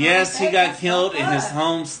killed in his home state. Yes, he got killed in his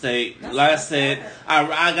home state. Like I said,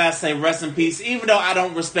 I gotta say rest in peace. Even though I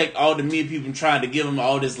don't respect all the media people trying to give him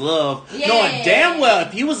all this love, knowing damn well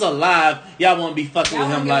if he was alive, y'all wouldn't be fucking with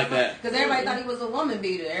him like that. Because everybody thought he was a woman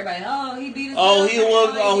beater. Everybody, he beat his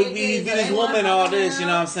he beat his woman, all this, you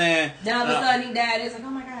know what I'm saying? Then all of a sudden he died. It's like, oh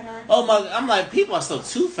my God. I'm like, people are so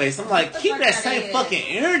two-faced. I'm like, keep that same fucking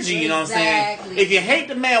energy, you know what I'm saying? If you hate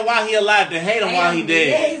the man while he alive, then hate him while he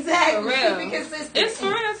dead. Exactly. For real. It's for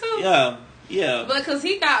real too. Yeah. But because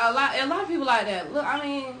he got a lot of people like that. Look, I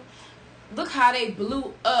mean, look how they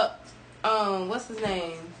blew up. What's his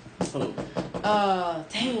name? Who?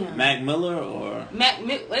 Damn. Mac Miller or Mac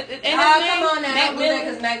Miller? Come on now, Mac Miller,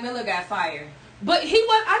 because Mac Miller got fired. But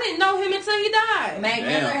I didn't know him until he died. Mac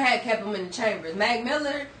Miller had kept him in the chambers. Mac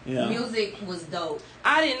Miller music was dope.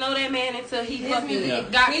 I didn't know that man until he died,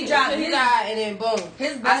 and then boom.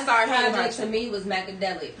 His best project to me was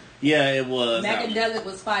Macadelic. Yeah, it was. Macadelic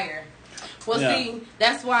was fire. Well, see,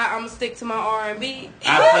 that's why I'm gonna stick to my R&B.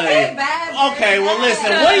 Okay, well,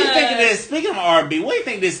 listen. What do you think of this? Speaking of R&B, what do you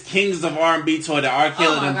think this Kings of R&B tour that R.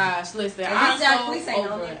 Kelly? Oh my gosh, listen, I'm so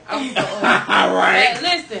over it. All right,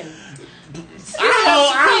 listen.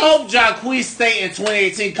 I hope Jacquees stay in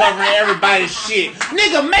 2018 covering everybody's shit.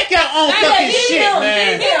 Nigga, make your own fucking shit,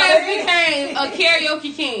 man. He has became a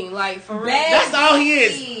karaoke king, like, for real. That's all he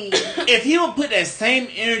is. If he would put that same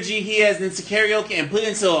energy he has into karaoke and put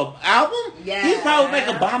into an album, he'd probably make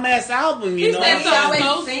a bomb-ass album, you know? That's so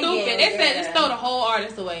stupid. They said this throw the whole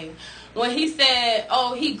artist away. When he said,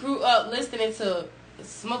 he grew up listening to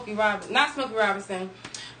Smokey Robinson. Not Smokey Robinson,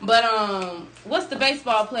 but, what's the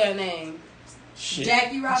baseball player name? Shit.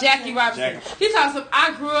 Jackie Robinson. He talks about,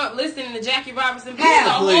 I grew up listening to Jackie Robinson.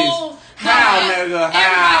 How, nigga? Everybody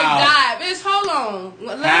died. Bitch, hold on.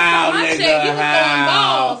 Last time I checked, he was throwing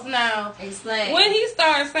balls now. Explain. When he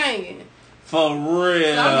started singing. For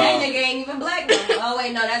real. That nigga ain't even black no more. Oh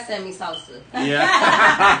wait, no, that's Sammy Sosa.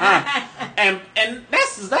 Yeah. and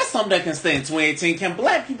that's something that can stay in 2018. Can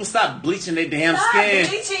black people stop bleaching their damn skin?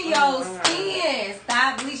 Stop bleaching your skin.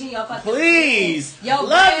 Stop bleaching your fucking skin. Please.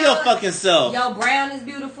 Love your fucking self. Your brown is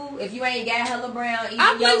beautiful. If you ain't got hella brown, even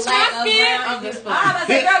I your lack of brown. I'm just playing. I'm about to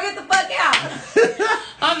say, girl, get the fuck out.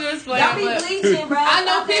 I'm just playing. Don't be bleaching, bro.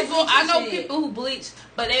 I know people who bleach,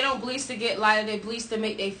 but they don't bleach to get lighter. They bleach to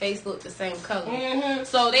make their face look the same color. Mm-hmm.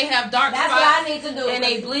 So they have dark spots. That's what I need to do. And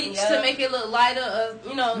they bleach to make it look lighter.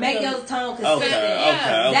 Make your tone consistent.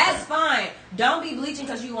 Okay. That's fine. Don't be bleaching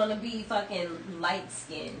because you want to be fucking light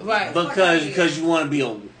skinned. Right. Because you want to be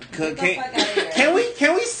a.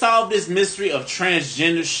 Can we solve this mystery of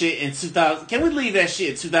transgender shit in 2000? Can we leave that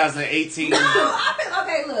shit in 2018? No,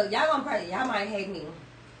 okay. Look, y'all might hate me,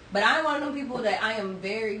 but I'm one of them people that I am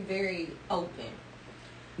very, very open.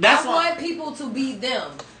 I want people to be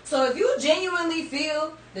them. So if you genuinely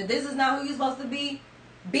feel that this is not who you're supposed to be,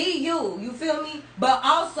 Be you. You feel me? But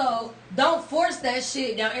also, don't force that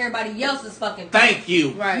shit down everybody else's fucking throat. Thank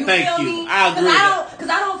you. Right. You Thank feel you. me? I agree. Because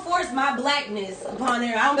I don't force my blackness upon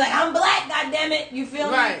there. I'm like, I'm black, goddammit. You feel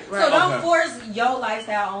me? Right. So don't Okay. force your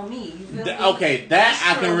lifestyle on me. You feel me? Okay, that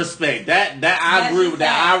I can respect. That I That's agree with that.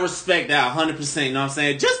 exact. I respect that 100%. You know what I'm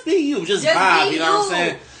saying? Just be you. Just Just vibe. be You know what I'm you.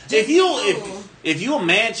 saying? Just If be you you. if you a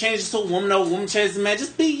man changes to a woman or a woman changes to a man,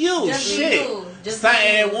 just be you. Just be Shit. you. Just So- be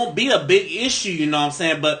and you. it won't be a big issue. You know what I'm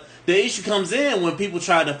saying? But the issue comes in when people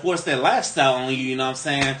try to force their lifestyle on you. You know what I'm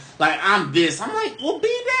saying? Like, I'm this. I'm like, well, be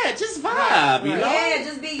that. Just vibe. You know? Yeah,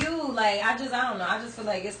 just be you. Like, I don't know. I just feel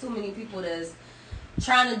like it's too many people that's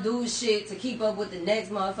trying to do shit to keep up with the next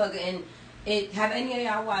motherfucker. And have any of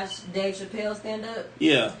y'all watched Dave Chappelle stand up?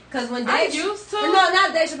 Yeah. Because when I Dave used to. No,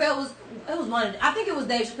 not Dave Chappelle. It was one. I think it was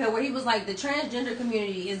Dave Chappelle where he was like, the transgender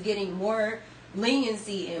community is getting more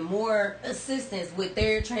leniency and more assistance with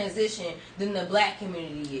their transition than the black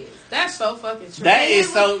community is. That's so fucking true. That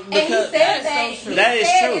is so. And he Because, said that is so true. That is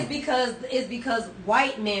true. It's because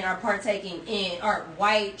white men are partaking in, or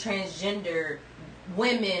white transgender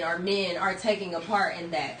women or men are taking a part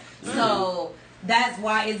in that. So that's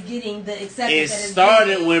why it's getting the acceptance. it that it's started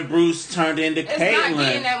getting. when Bruce turned into It's not getting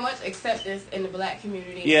Caitlyn. that much acceptance in the black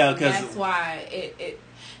community. Yeah, And 'cause- that's why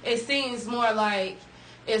it seems more like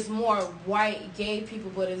it's more white gay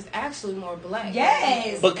people, but it's actually more black.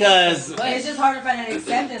 Yes. Because But it's just hard to find that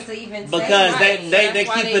acceptance to even because say right. they That's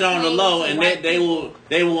why keep they it on the cling low to and white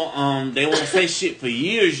they won't say shit for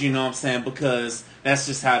years, you know what I'm saying, because that's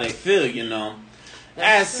just how they feel, you know.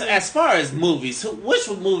 That's true. As far as movies, which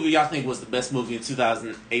movie y'all think was the best movie in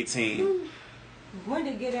 2018? When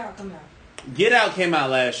did Get Out come out? Get Out came out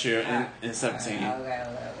last year in 17. Okay.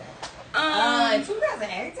 Um,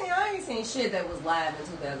 2018, I ain't seen shit that was live in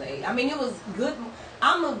 2008. I mean, it was good.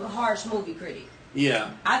 I'm a harsh movie critic. Yeah.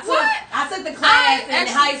 I took the class in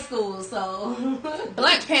actually- high school, so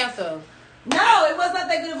Black Panther. no, it was not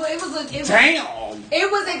that good. But it was Damn.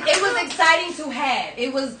 it was exciting to have.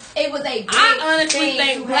 It was a big I honestly thing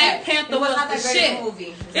think to Black have. Panther It was not the that great shit. of a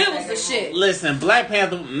movie. It was the shit. Listen, Black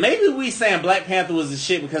Panther, maybe we saying Black Panther was the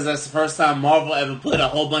shit because that's the first time Marvel ever put a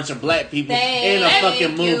whole bunch of black people in a Thank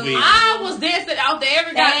fucking you. movie. I was dancing out there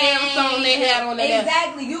every goddamn song they had on there.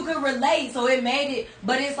 Exactly, you could relate, so it made it.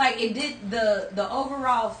 But it's like it did the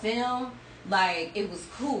overall film. Like, it was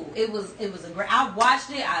cool. It was a great. I watched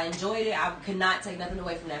it. I enjoyed it. I could not take nothing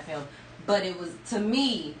away from that film. But it was, to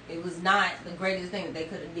me, it was not the greatest thing that they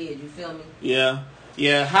could have did. You feel me?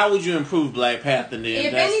 Yeah. How would you improve Black Panther then?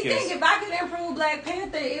 If that's anything, case? if I could improve Black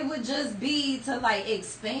Panther, it would just be to like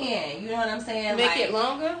expand. You know what I'm saying? Make like, it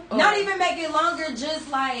longer? Not even make it longer. Just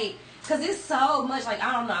like, cause it's so much. Like,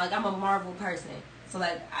 I don't know. Like, I'm a Marvel person. So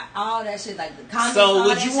like all that shit, like the comics. So all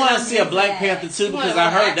would that you shit, want to I'm see a into Black that. Panther too? You Because wanna I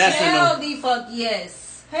heard that's in Hell the. the fuck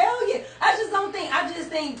yes. Hell yeah. I just don't think. I just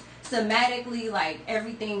think thematically, like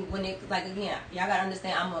everything when it, like, again, y'all gotta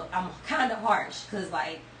understand. I'm kind of harsh because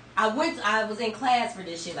like I was in class for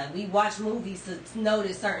this shit. Like, we watch movies to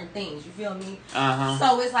notice certain things. You feel me?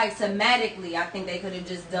 So it's like thematically, I think they could have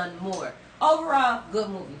just done more. Overall, good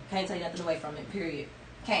movie. Can't take nothing away from it. Period.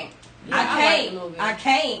 Can't. Yeah, I I like can't. the movie. I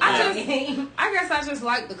can't. I guess I just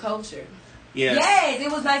like the culture. Yes. Yes,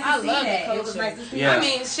 it was nice to I see love the that. It culture. was nice to see Yeah. I that.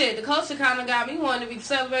 mean, shit, the culture kind of got me wanting to be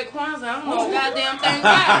celebrate Kwanzaa. I don't know a goddamn thing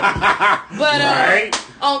about it. But Right.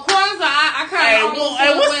 on Kwanzaa, I kind Hey, of well, almost hey,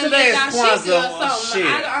 feel what's when today they is got Kwanzaa? shit or something.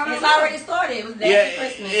 Shit. I don't It's know. already started. It was day Yeah, after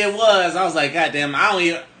Christmas. it was. I was like, goddamn, I don't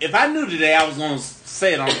even. If I knew today, I was gonna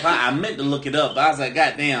say it on the pod. I meant to look it up, but I was like,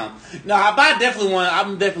 goddamn. No, but I'm definitely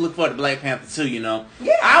looking forward to Black Panther too. You know,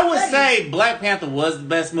 Yeah, I would buddy. say Black Panther was the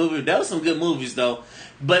best movie. There was some good movies though.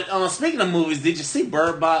 But speaking of movies, did you see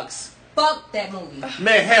Bird Box? Fuck that movie.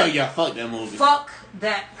 Man, hell yeah, fuck that movie. Fuck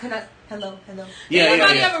that. Can I? Hello. Yeah,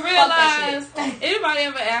 Anybody yeah. ever Fuck that realize? Anybody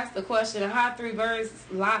ever asked the question? How 3 birds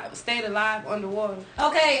stayed alive underwater?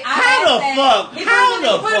 Okay, How the fuck? How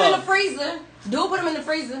the put them in the fuck? freezer. Dude put them in the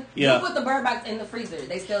freezer. Yeah. Dude put the bird box in the freezer.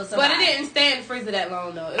 They still survive. But it didn't stay in the freezer that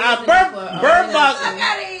long though. It was in Bird there for a Box- minute. Fuck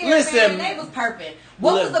out of here, Listen. man. They was perping.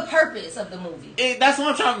 What was the purpose of the movie? That's what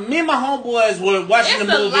I'm trying. Me and my homeboys were watching It's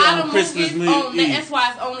the a movie lot on of Christmas movies on Eve. that's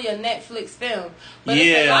why it's only a Netflix film. But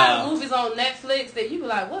it's a lot of movies on Netflix that you be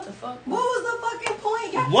like, what the fuck? What was the fucking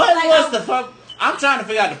point? Y'all What like, was the fuck? I'm trying to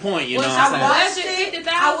figure out the point. You know what I'm I saying? watched Budget it.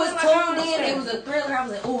 50,000, I was like, tuned oh, in. shit. It was a thriller. I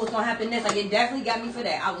was like, oh, what's gonna happen next? Like, it definitely got me for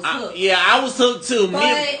that. I was hooked. Yeah, I was hooked too. Me But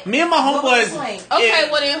and my what was homeboys. the point? Okay,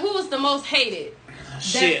 well then who was the most hated?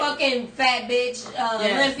 shit. fucking fat bitch.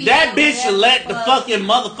 That bitch let the fucking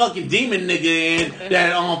motherfucking demon nigga in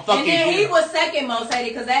that fucking. And then he was second most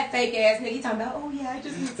hated because that fake ass nigga. He talking about, oh yeah, I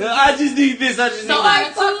just need this. So out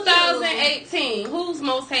of 2018, who's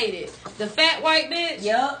most hated? The fat white bitch?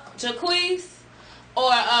 Yup. Jaquise?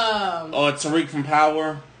 Or Tariq from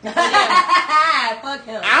Power? Fuck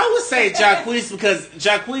him. I would say Jaquise because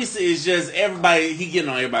Jaquise is just everybody. He getting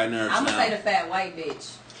on everybody's nerves. I'm gonna say the fat white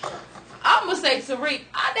bitch. I'm gonna say Tariq.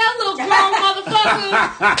 That little grown motherfucker.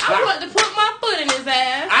 I want to put my foot in his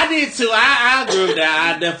ass. I did too. I agree with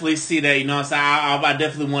that. I definitely see that. You know what I'm saying? I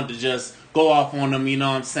definitely want to just go off on them. You know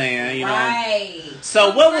what I'm saying? You know. Right.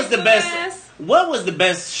 So what was the best? What was the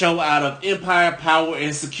best show out of Empire, Power,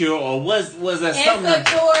 Insecure, or was that something?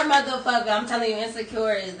 Insecure, motherfucker. I'm telling you,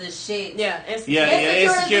 Insecure is the shit. Yeah,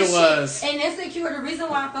 Insecure was. Shit. And Insecure, the reason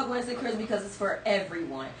why I fuck with Insecure is because it's for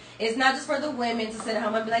everyone. It's not just for the women to sit at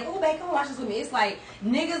home and be like, oh, babe, come watch this with me. It's like,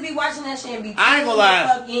 niggas be watching that shit and be I ain't gonna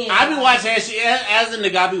lie. I be watching that shit. As a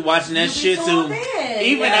nigga, I be watching that shit too.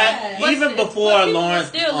 Even before Lawrence.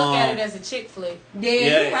 Still look at it as a chick flick. Yeah,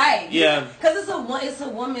 you're right. Yeah. Because it's a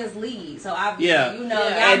woman's lead. So obviously, you know,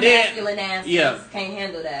 y'all masculine asses can't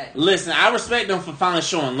handle that. Listen, I respect them for finally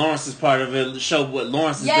showing Lawrence's part of it, show what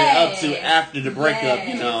Lawrence has been up to after the breakup,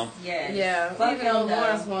 you know. Yeah. Even though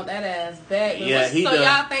Lawrence want that ass back. Yeah, he does. So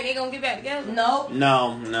y'all think they gonna get back together? Nope.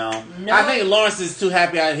 No. I think Lawrence is too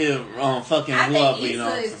happy out here fucking love, you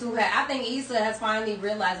know. Is too happy. I think Issa has finally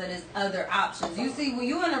realized that there's other options. You see, when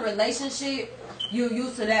you're in a relationship, you're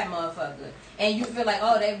used to that motherfucker. And you feel like,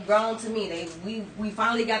 oh, they've grown to me. We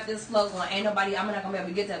finally got this flow going. I'm not gonna be able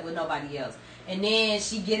to get that with nobody else. And then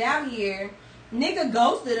she get out here, nigga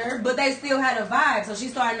ghosted her, but they still had a vibe. So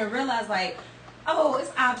she's starting to realize like, oh,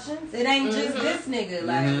 it's options. It ain't just this nigga.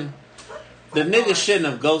 Like the nigga shouldn't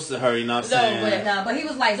have ghosted her, you know what I'm saying? But he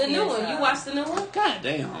was like the new one. You watched the new one? God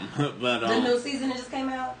damn. But the new season that just came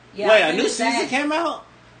out? Yeah. Wait, a new season came out?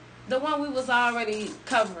 The one we was already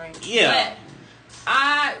covering. Yeah.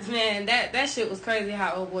 That shit was crazy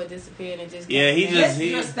how old boy disappeared and just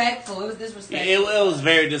disrespectful. It was disrespectful. It was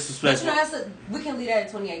very disrespectful. But you know, we can leave that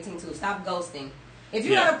in 2018 too. Stop ghosting. If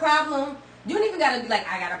you got a problem, you don't even gotta be like,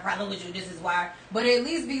 I got a problem with you. This is why. But at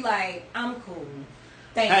least be like, I'm cool.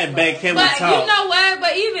 Thanks. Hey, babe, can we talk? But you know what?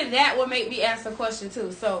 But even that would make me ask a question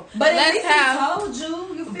too. So, but at least he told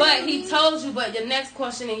you. He told you. But the next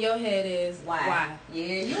question in your head is why? Yeah,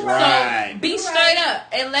 you're right. So be straight up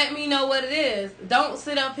and let me know what it is. Don't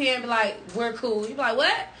sit up here and be like, we're cool. You be like,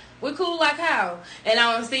 what? We're cool like how? And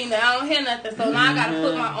I don't see that. I don't hear nothing. So now I gotta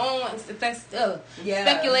put my own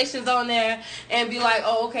speculations on there and be like,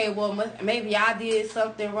 oh, okay, well maybe I did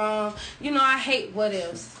something wrong. You know, I hate what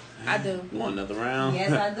ifs. I do. You want another round?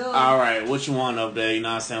 Yes, I do. All right, what you want up there? You know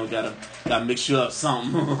what I'm saying? We gotta mix you up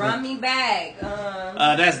something. Run me back.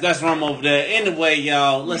 That's rum over there. Anyway,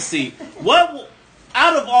 y'all, let's see. What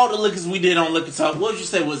out of all the liquors we did on Liquor Talk, what would you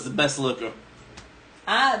say was the best liquor?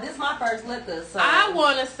 This is my first liquor, so I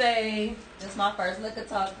wanna say this is my first Liquor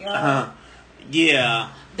Talk, y'all.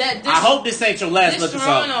 Yeah. I hope this ain't your last Liquor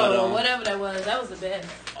Talk. Or whatever that was the best.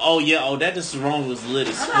 Oh yeah, that just wrong was lit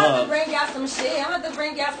as fuck. I'm about to bring y'all some shit. I'm about to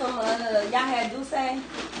bring y'all some. Y'all had Douce?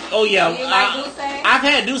 Oh yeah, like Douce? I've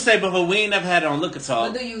had Douce before. We ain't never had it on Liquor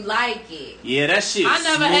Talk. But do you like it? Yeah, that shit. I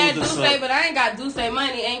never had Douce, but I ain't got Douce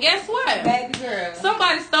money. And guess what? Baby girl,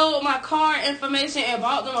 somebody stole my card information and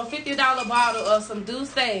bought them a $50 bottle of some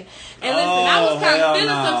Douce. And listen, I was kind of feeling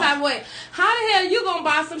some type of way. How the hell you gonna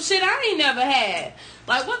buy some shit I ain't never had?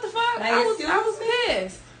 Like what the fuck? Like, I was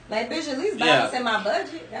pissed. Like, bitch, at least buy what's in my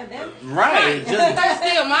budget. Goddamn. Right. Just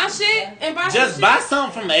steal my shit and buy just buy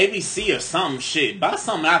something from ABC or some shit. Buy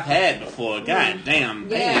something I've had before. Goddamn,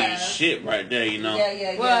 damn shit right there, you know.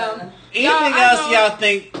 Yeah. Well, anything else y'all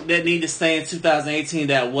think that need to stay in 2018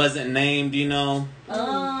 that wasn't named, you know?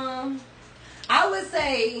 I would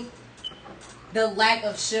say the lack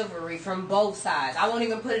of chivalry from both sides. I won't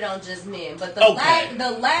even put it on just men, but the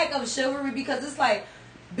lack of chivalry, because it's like,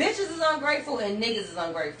 bitches is ungrateful and niggas is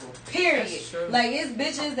ungrateful. Period. Like, it's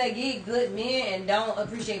bitches that get good men and don't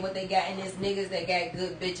appreciate what they got, and it's niggas that got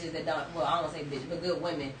good bitches that don't. Well, I don't want to say bitch, but good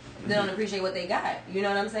women that don't appreciate what they got. You know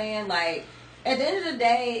what I'm saying? Like, at the end of the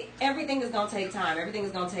day, everything is gonna take time. Everything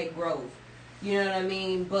is gonna take growth. You know what I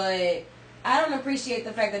mean? But I don't appreciate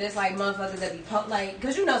the fact that it's like motherfuckers that be like,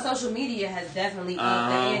 because you know, social media has definitely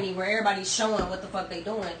upped the ante where everybody's showing what the fuck they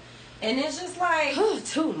doing. And it's just like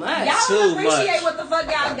too much. Y'all don't appreciate what the fuck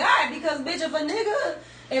y'all got, because bitch,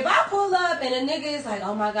 if I pull up and a nigga is like,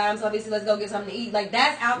 oh my god, I'm so busy, let's go get something to eat, like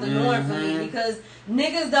that's out the norm for me, because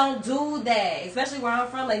niggas don't do that, especially where I'm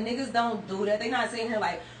from. Like, niggas don't do that. They not sitting here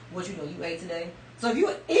like, what you doing? You ate today? So if you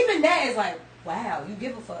even that is like, wow, you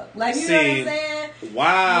give a fuck. Like, you know what I'm saying?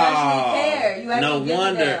 Wow. You actually care. You actually no give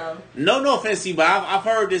wonder. a damn. No offense to you, but I've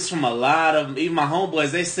heard this from a lot of, even my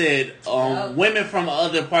homeboys, they said women from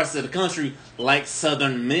other parts of the country like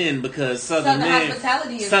Southern men because Southern men...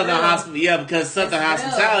 hospitality is Yeah, because Southern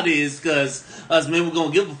hospitality is because us men, we're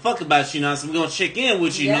going to give a fuck about you, you know what I'm saying? We're going to check in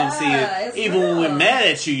with you, you know what I'm saying? Even when we're mad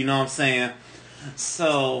at you, you know what I'm saying?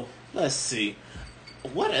 So, let's see.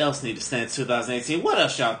 What else need to stay in 2018? What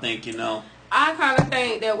else y'all think, you know? I kind of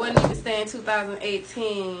think that what needs to stay in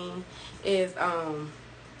 2018 is,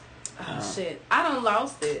 shit. I done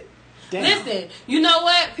lost it. Damn. Listen, you know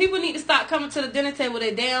what? People need to stop coming to the dinner table with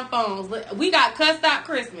their damn phones. We got cussed out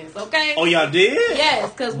Christmas, okay? Oh, y'all did?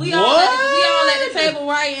 Yes, because we all at the table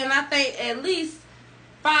right, and I think at least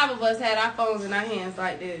 5 of us had our phones in our hands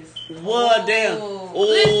like this. What damn?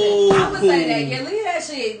 Listen, I would say that. Yeah, leave that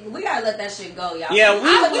shit. We gotta let that shit go, y'all. Yeah,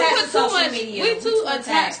 we put too much. We too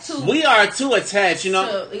attached to. We are too attached, you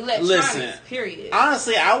know. Listen, period.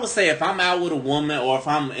 Honestly, I would say if I'm out with a woman or if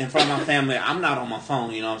I'm in front of my family, I'm not on my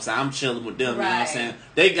phone. You know what I'm saying? I'm chilling with them. Right. You know what I'm saying?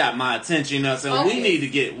 They got my attention. You know what I'm saying? Okay.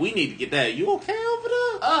 We need to get that. You okay over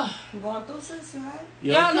there? You going through sis, right?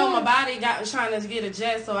 Y'all know my body trying to get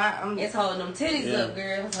adjusted, so I'm. It's holding them titties up,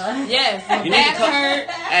 girl. Yes, that hurt.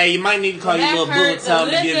 Hey, you might need to call your little boo and tell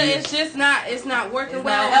them to give you. It's not working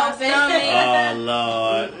well. Oh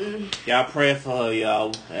Lord, y'all pray for her,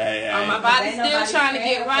 y'all. Hey. My body's still trying to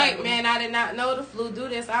get right, man. I did not know the flu do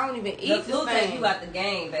this. I don't even eat the flu take you out the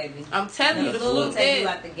game, baby. I'm telling you, the flu take you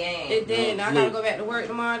out the game. It did. Now I gotta go back to work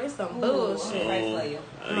tomorrow. This some bullshit. Pray for you.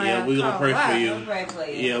 Yeah, we gonna pray for you. We'll pray for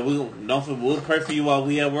you. Yeah, we'll pray for you while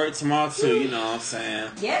we at work tomorrow too. You know what I'm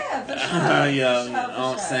saying? Yeah, for sure. Yeah, you know what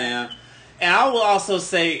I'm saying. And I will also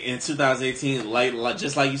say in 2018, like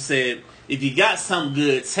just like you said, if you got something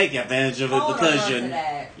good, take advantage of it because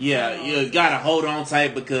you gotta hold on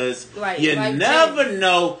tight because you never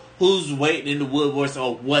know who's waiting in the woodworks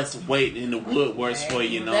or what's waiting in the woodworks for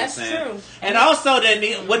you. You know what I'm saying? True. And also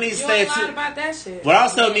what needs to stay about that shit. What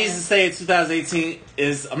also needs to stay in 2018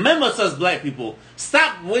 is remember to us black people,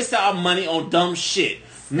 stop wasting our money on dumb shit.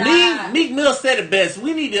 Meek Mill said it best.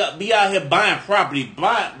 We need to be out here buying property,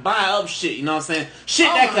 buying up shit. You know what I'm saying? Shit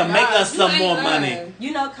that can make us some more money.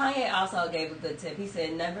 You know, Kanye also gave a good tip. He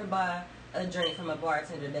said, "Never buy a drink from a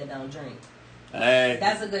bartender that don't drink." Hey,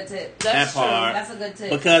 that's a good tip. That's true. That's a good tip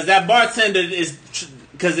because that bartender is.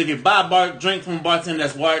 Because if you buy a drink from a bartender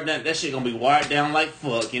that's watered down, that shit gonna be watered down like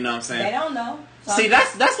fuck. You know what I'm saying? They don't know. See,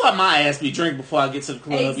 that's why my ass be drink before I get to the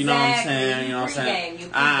club. Exactly. You know what I'm saying? You know what I'm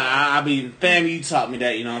saying? I be fam. You taught me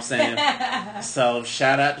that. You know what I'm saying? So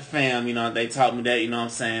shout out to fam. You know they taught me that. You know what I'm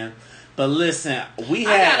saying? But listen, I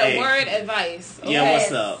got a word advice. Okay? Yeah,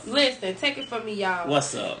 what's up? Listen, take it from me, y'all.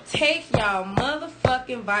 What's up? Take y'all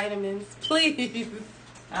motherfucking vitamins, please.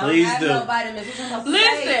 Please do. No vitamins.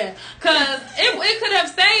 Listen, cause it could have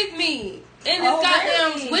saved me. In this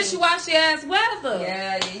goddamn wishy-washy ass weather.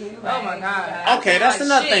 Yeah, you're right. Oh my god. Okay, that's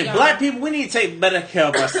another thing. Y'all. Black people, we need to take better care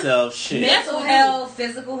of ourselves. Shit. Mental health,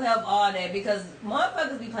 physical health, all that. Because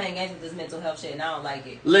motherfuckers be playing games with this mental health shit, and I don't like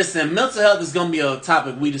it. Listen, mental health is gonna be a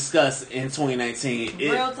topic we discuss in 2019.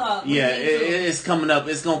 Real talk. Yeah, it's coming up.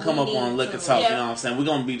 It's gonna come up on Liquor Talk. You know what I'm saying? We're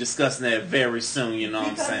gonna be discussing that very soon. You know what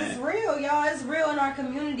I'm saying? It's real, y'all. It's real in our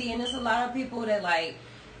community, and there's a lot of people that like.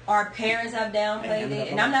 Our parents have downplayed it,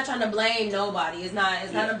 and I'm not trying to blame nobody. It's not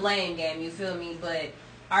a blame game. You feel me? But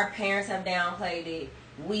our parents have downplayed it.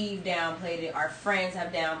 We've downplayed it. Our friends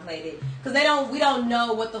have downplayed it because we don't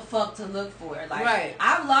know what the fuck to look for. Like,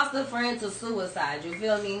 I've lost a friend to suicide. You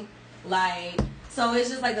feel me? Like, so it's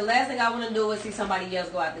just like the last thing I want to do is see somebody else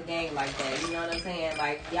go out the game like that. You know what I'm saying?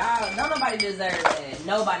 Like, y'all, nobody deserves that.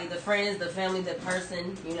 Nobody, the friends, the family, the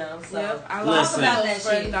person. You know. So I talk about that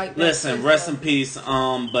shit. Like listen, rest in peace.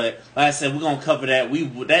 But like I said, we're gonna cover that.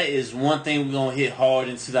 That is one thing we're gonna hit hard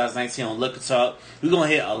in 2019 on Liquor Talk. We're gonna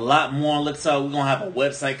hit a lot more on Liquor Talk. We're gonna have a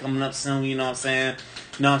website coming up soon. You know what I'm saying?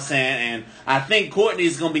 You know what I'm saying? And I think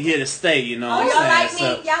Courtney's going to be here to stay, you know what I'm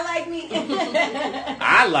saying? Y'all like me?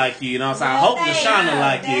 I like you, you know what I'm saying? I hope Deshauna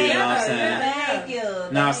like you, you know what I'm saying? Thank you. You know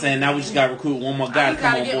what I'm saying? Now we just got to recruit one more guy to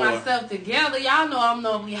come on board. I got to get myself together. Y'all know I'm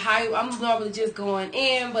normally hype. I'm normally just going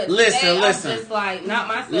in, but listen. I'm just like, not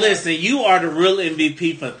myself. Listen, you are the real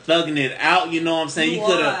MVP for thugging it out, you know what I'm saying?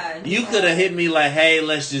 You could have hit me like, hey,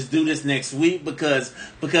 let's just do this next week because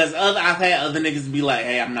I've had other niggas be like,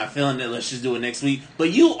 hey, I'm not feeling it, let's just do it next week.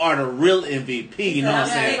 But you are the real MVP, you know what I'm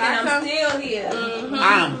saying? And I'm still here. Mm-hmm.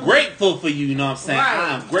 I'm grateful for you, you know what I'm saying?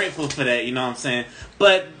 Right. I'm grateful for that, you know what I'm saying?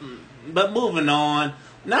 But moving on,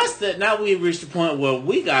 now we reached the point where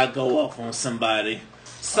we gotta go off on somebody.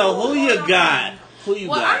 So who you got? Who you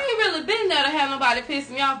got? I ain't really been there to have nobody piss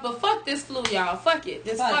me off, but fuck this flu, y'all. Fuck it.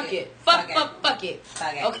 Fuck it. Fuck it.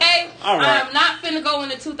 Okay? All right. I'm not finna go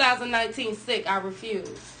into 2019 sick. I refuse.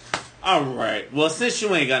 All right. Well, since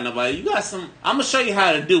you ain't got nobody, you got some. I'm gonna show you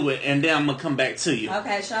how to do it, and then I'm gonna come back to you.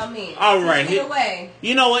 Okay, show me. All right. Either way.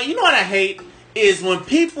 You know what? You know what I hate is when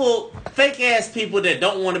people, fake ass people that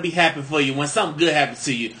don't want to be happy for you when something good happens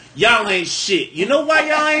to you. Y'all ain't shit. You know why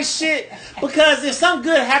y'all ain't shit? Because if something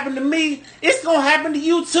good happened to me, it's gonna happen to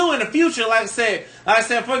you too in the future. Like I said,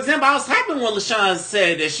 for example, I was happy when LaShawn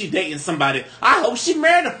said that she dating somebody. I hope she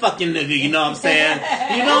married a fucking nigga. You know what I'm saying?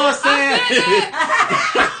 You know what I'm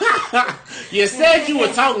saying? You said you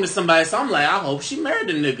were talking to somebody, so I'm like, I hope she married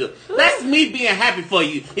a nigga. That's me being happy for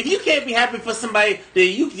you. If you can't be happy for somebody,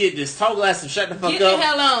 then you can get this tall glass and shut the fuck up. Get the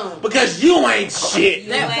hell on. Because you ain't shit.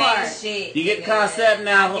 You ain't shit. You get the concept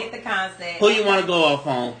now? I get the concept. Who you want to go off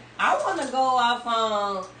on? I want to go off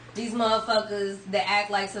on these motherfuckers that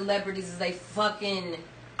act like celebrities is they fucking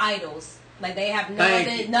idols. Like they have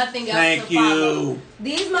nothing else to follow.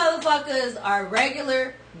 These motherfuckers are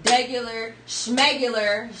regular,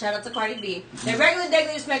 schmegular. Shout out to Cardi B. They're regular,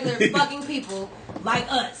 schmegular fucking people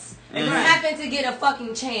like us. And we happen to get a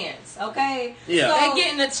fucking chance, okay? Yeah. So, they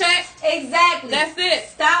getting a check. Exactly. That's it.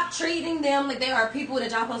 Stop treating them like they are people that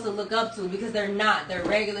y'all supposed to look up to because they're not. They're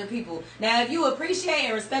regular people. Now, if you appreciate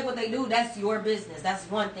and respect what they do, that's your business. That's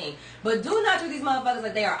one thing. But do not treat these motherfuckers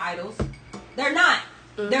like they are idols. They're not.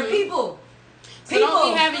 Mm-hmm. They're people. So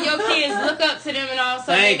don't be having your kids look up to them and all of a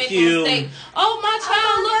sudden they make a mistake. Oh, my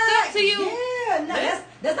child looked up to you. Yeah, no,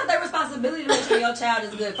 that's not their responsibility to make sure your child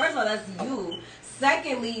is good. First of all, that's you.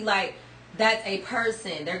 Secondly, like, that's a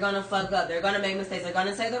person. They're going to fuck up. They're going to make mistakes. They're going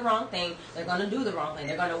to say the wrong thing. They're going to do the wrong thing.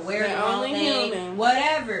 They're going to wear the wrong thing. Human.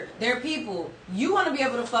 Whatever. They're people. You want to be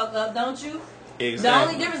able to fuck up, don't you? Exactly. The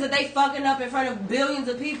only difference is that they fucking up in front of billions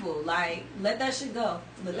of people. Like, let that shit go.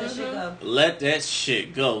 Let that shit go. Let that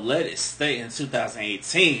shit go. Let it stay in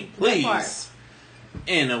 2018, please.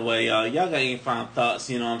 Anyway, y'all got any final thoughts?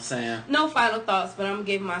 You know what I'm saying? No final thoughts, but I'm going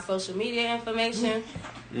to give my social media information.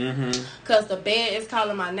 Because the bed is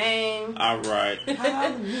calling my name. All right.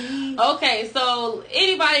 Okay, so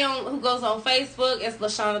anybody who goes on Facebook, it's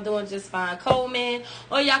LaShauna Doing Just Fine Coleman.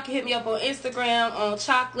 Or y'all can hit me up on Instagram on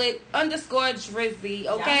chocolate_Drizzy.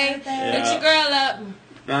 Okay? Hit your girl up.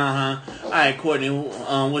 All right, Courtney,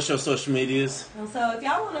 what's your social medias? So if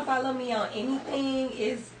y'all want to follow me on anything,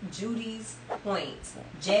 it's Judy's Points.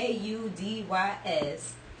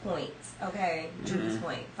 JUDYS Points. Okay, Judy's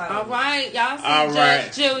Point. All right, y'all see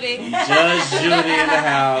Judge Judy. Judge Judy in the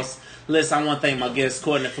house. Listen, I want to thank my guest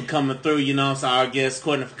Courtney for coming through. You know what I'm saying? Our guest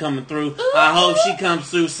Courtney for coming through. Ooh. I hope she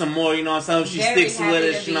comes through some more. You know what I'm saying? I hope she sticks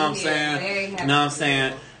with us. You know what I'm saying? You know what I'm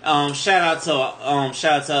saying? Shout out to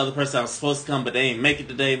the other person that was supposed to come, but they ain't make it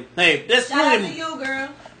today. Hey, that's shout out to you, girl.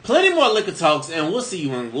 Plenty more liquor talks, and we'll see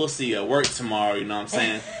you at work tomorrow. You know what I'm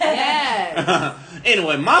saying? Yes.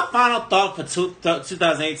 Anyway, my final thought for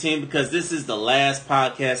 2018, because this is the last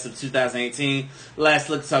podcast of 2018, last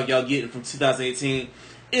liquor talk y'all getting from 2018.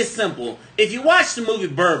 It's simple. If you watch the movie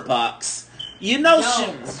Bird Box, you know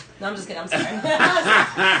No, I'm just kidding. I'm sorry.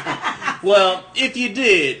 Well, if you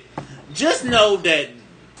did, just know that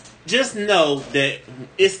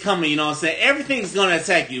it's coming. You know what I'm saying? Everything's gonna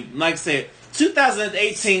attack you. Like I said,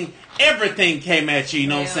 2018, everything came at you, you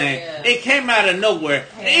know what I'm saying? Yeah. It came out of nowhere.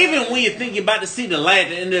 Even when you think you're about to see the light at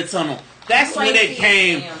the end of the tunnel, that's when it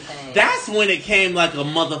came. That's when it came like a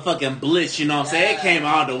motherfucking blitz, you know what I'm saying? It came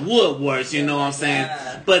out of the woodworks, you know what I'm saying?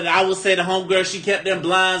 But I would say the homegirl, she kept them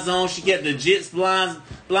blinds on. She kept the jits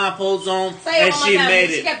blindfolds on. And she made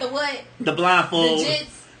it. She kept the what? The blindfold. The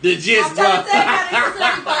jits. The jits, I'm trying to tell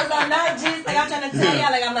y'all I'm not jits. Like, I'm trying to tell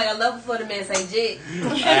y'all, I'm a love for the man say jit.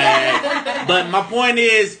 But my point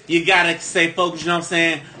is, you gotta stay focused, you know what I'm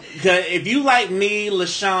saying? Because if you like me,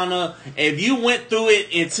 LaShauna, if you went through it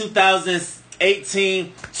in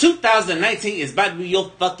 2018, 2019 is about to be your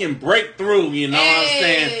fucking breakthrough, you know what I'm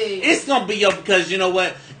saying? It's gonna be your, because you know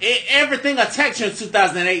what? Everything attacked you in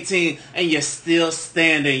 2018, and you're still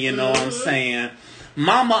standing, you know what I'm saying?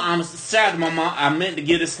 Mama, I'm sorry to my mom. I meant to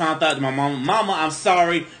give this final thought to my mama. Mama, I'm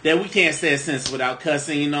sorry that we can't say a sentence without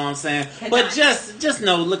cussing, you know what I'm saying? But just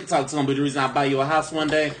know, Liquor Talk's gonna be the reason I buy you a house one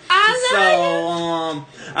day. I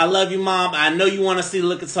love you, Mom. I know you want to see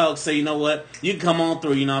Liquor Talk, so you know what? You can come on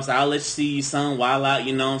through, you know what I'm saying? I'll let you see your son wild out,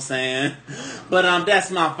 you know what I'm saying? But that's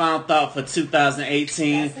my final thought for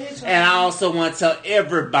 2018. And I also want to tell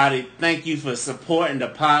everybody, thank you for supporting the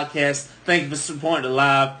podcast. Thank you for supporting the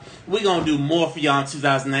live. We're going to do more for y'all in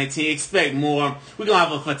 2019. Expect more. We're going to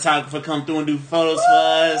have a photographer come through and do photos for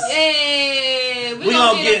us. Yeah. We're going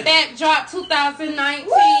gonna get a backdrop 2019.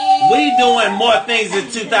 We doing more things in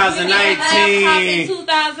 2019.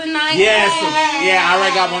 2019. Yes, yeah, I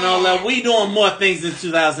already got one on love. We doing more things in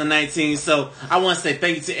 2019. So I want to say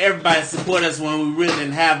thank you to everybody that support us when we really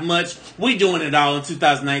didn't have much. We doing it all in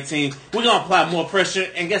 2019. We're gonna apply more pressure,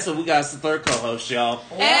 and guess what? We got us a third co-host, y'all.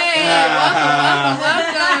 Hey, welcome.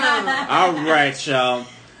 All right, y'all.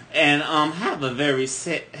 And have a very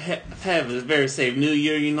safe New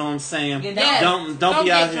Year. You know what I'm saying? Yeah, don't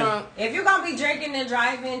be out here. Drunk. If you're gonna be drinking and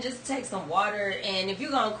driving, just take some water. And if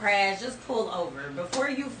you're gonna crash, just pull over before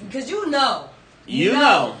because you know.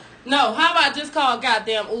 No, how about just call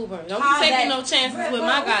goddamn Uber? Don't be taking no chances with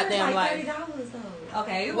my goddamn life. $30 though.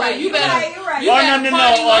 Okay, you're well, right. You're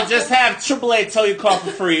right. Or just have AAA tow your car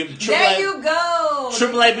for free. There you go.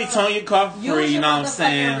 AAA be towing your car for free. You know what I'm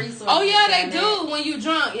saying? Oh yeah, they do when you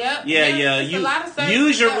drunk. Yep. Yeah.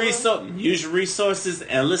 Use your resources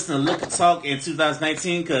and listen to Liquor Talk in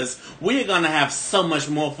 2019 because we're gonna have so much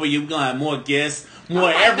more for you. We're gonna have more guests, more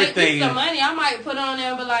everything. Some money. I might put on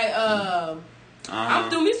there and be like, I'm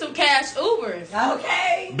through me some cash Ubers.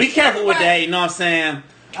 Okay. Be careful with that. You know what I'm saying?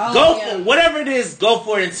 Go for whatever it is. Go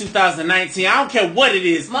for it in 2019. I don't care what it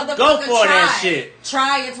is. Go for that shit.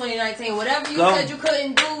 Try in 2019. Whatever you said you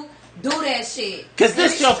couldn't do that shit. Cause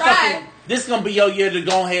this gonna be your year to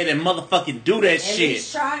go ahead and motherfucking do that shit.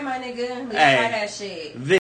 Try, my nigga. Try that shit.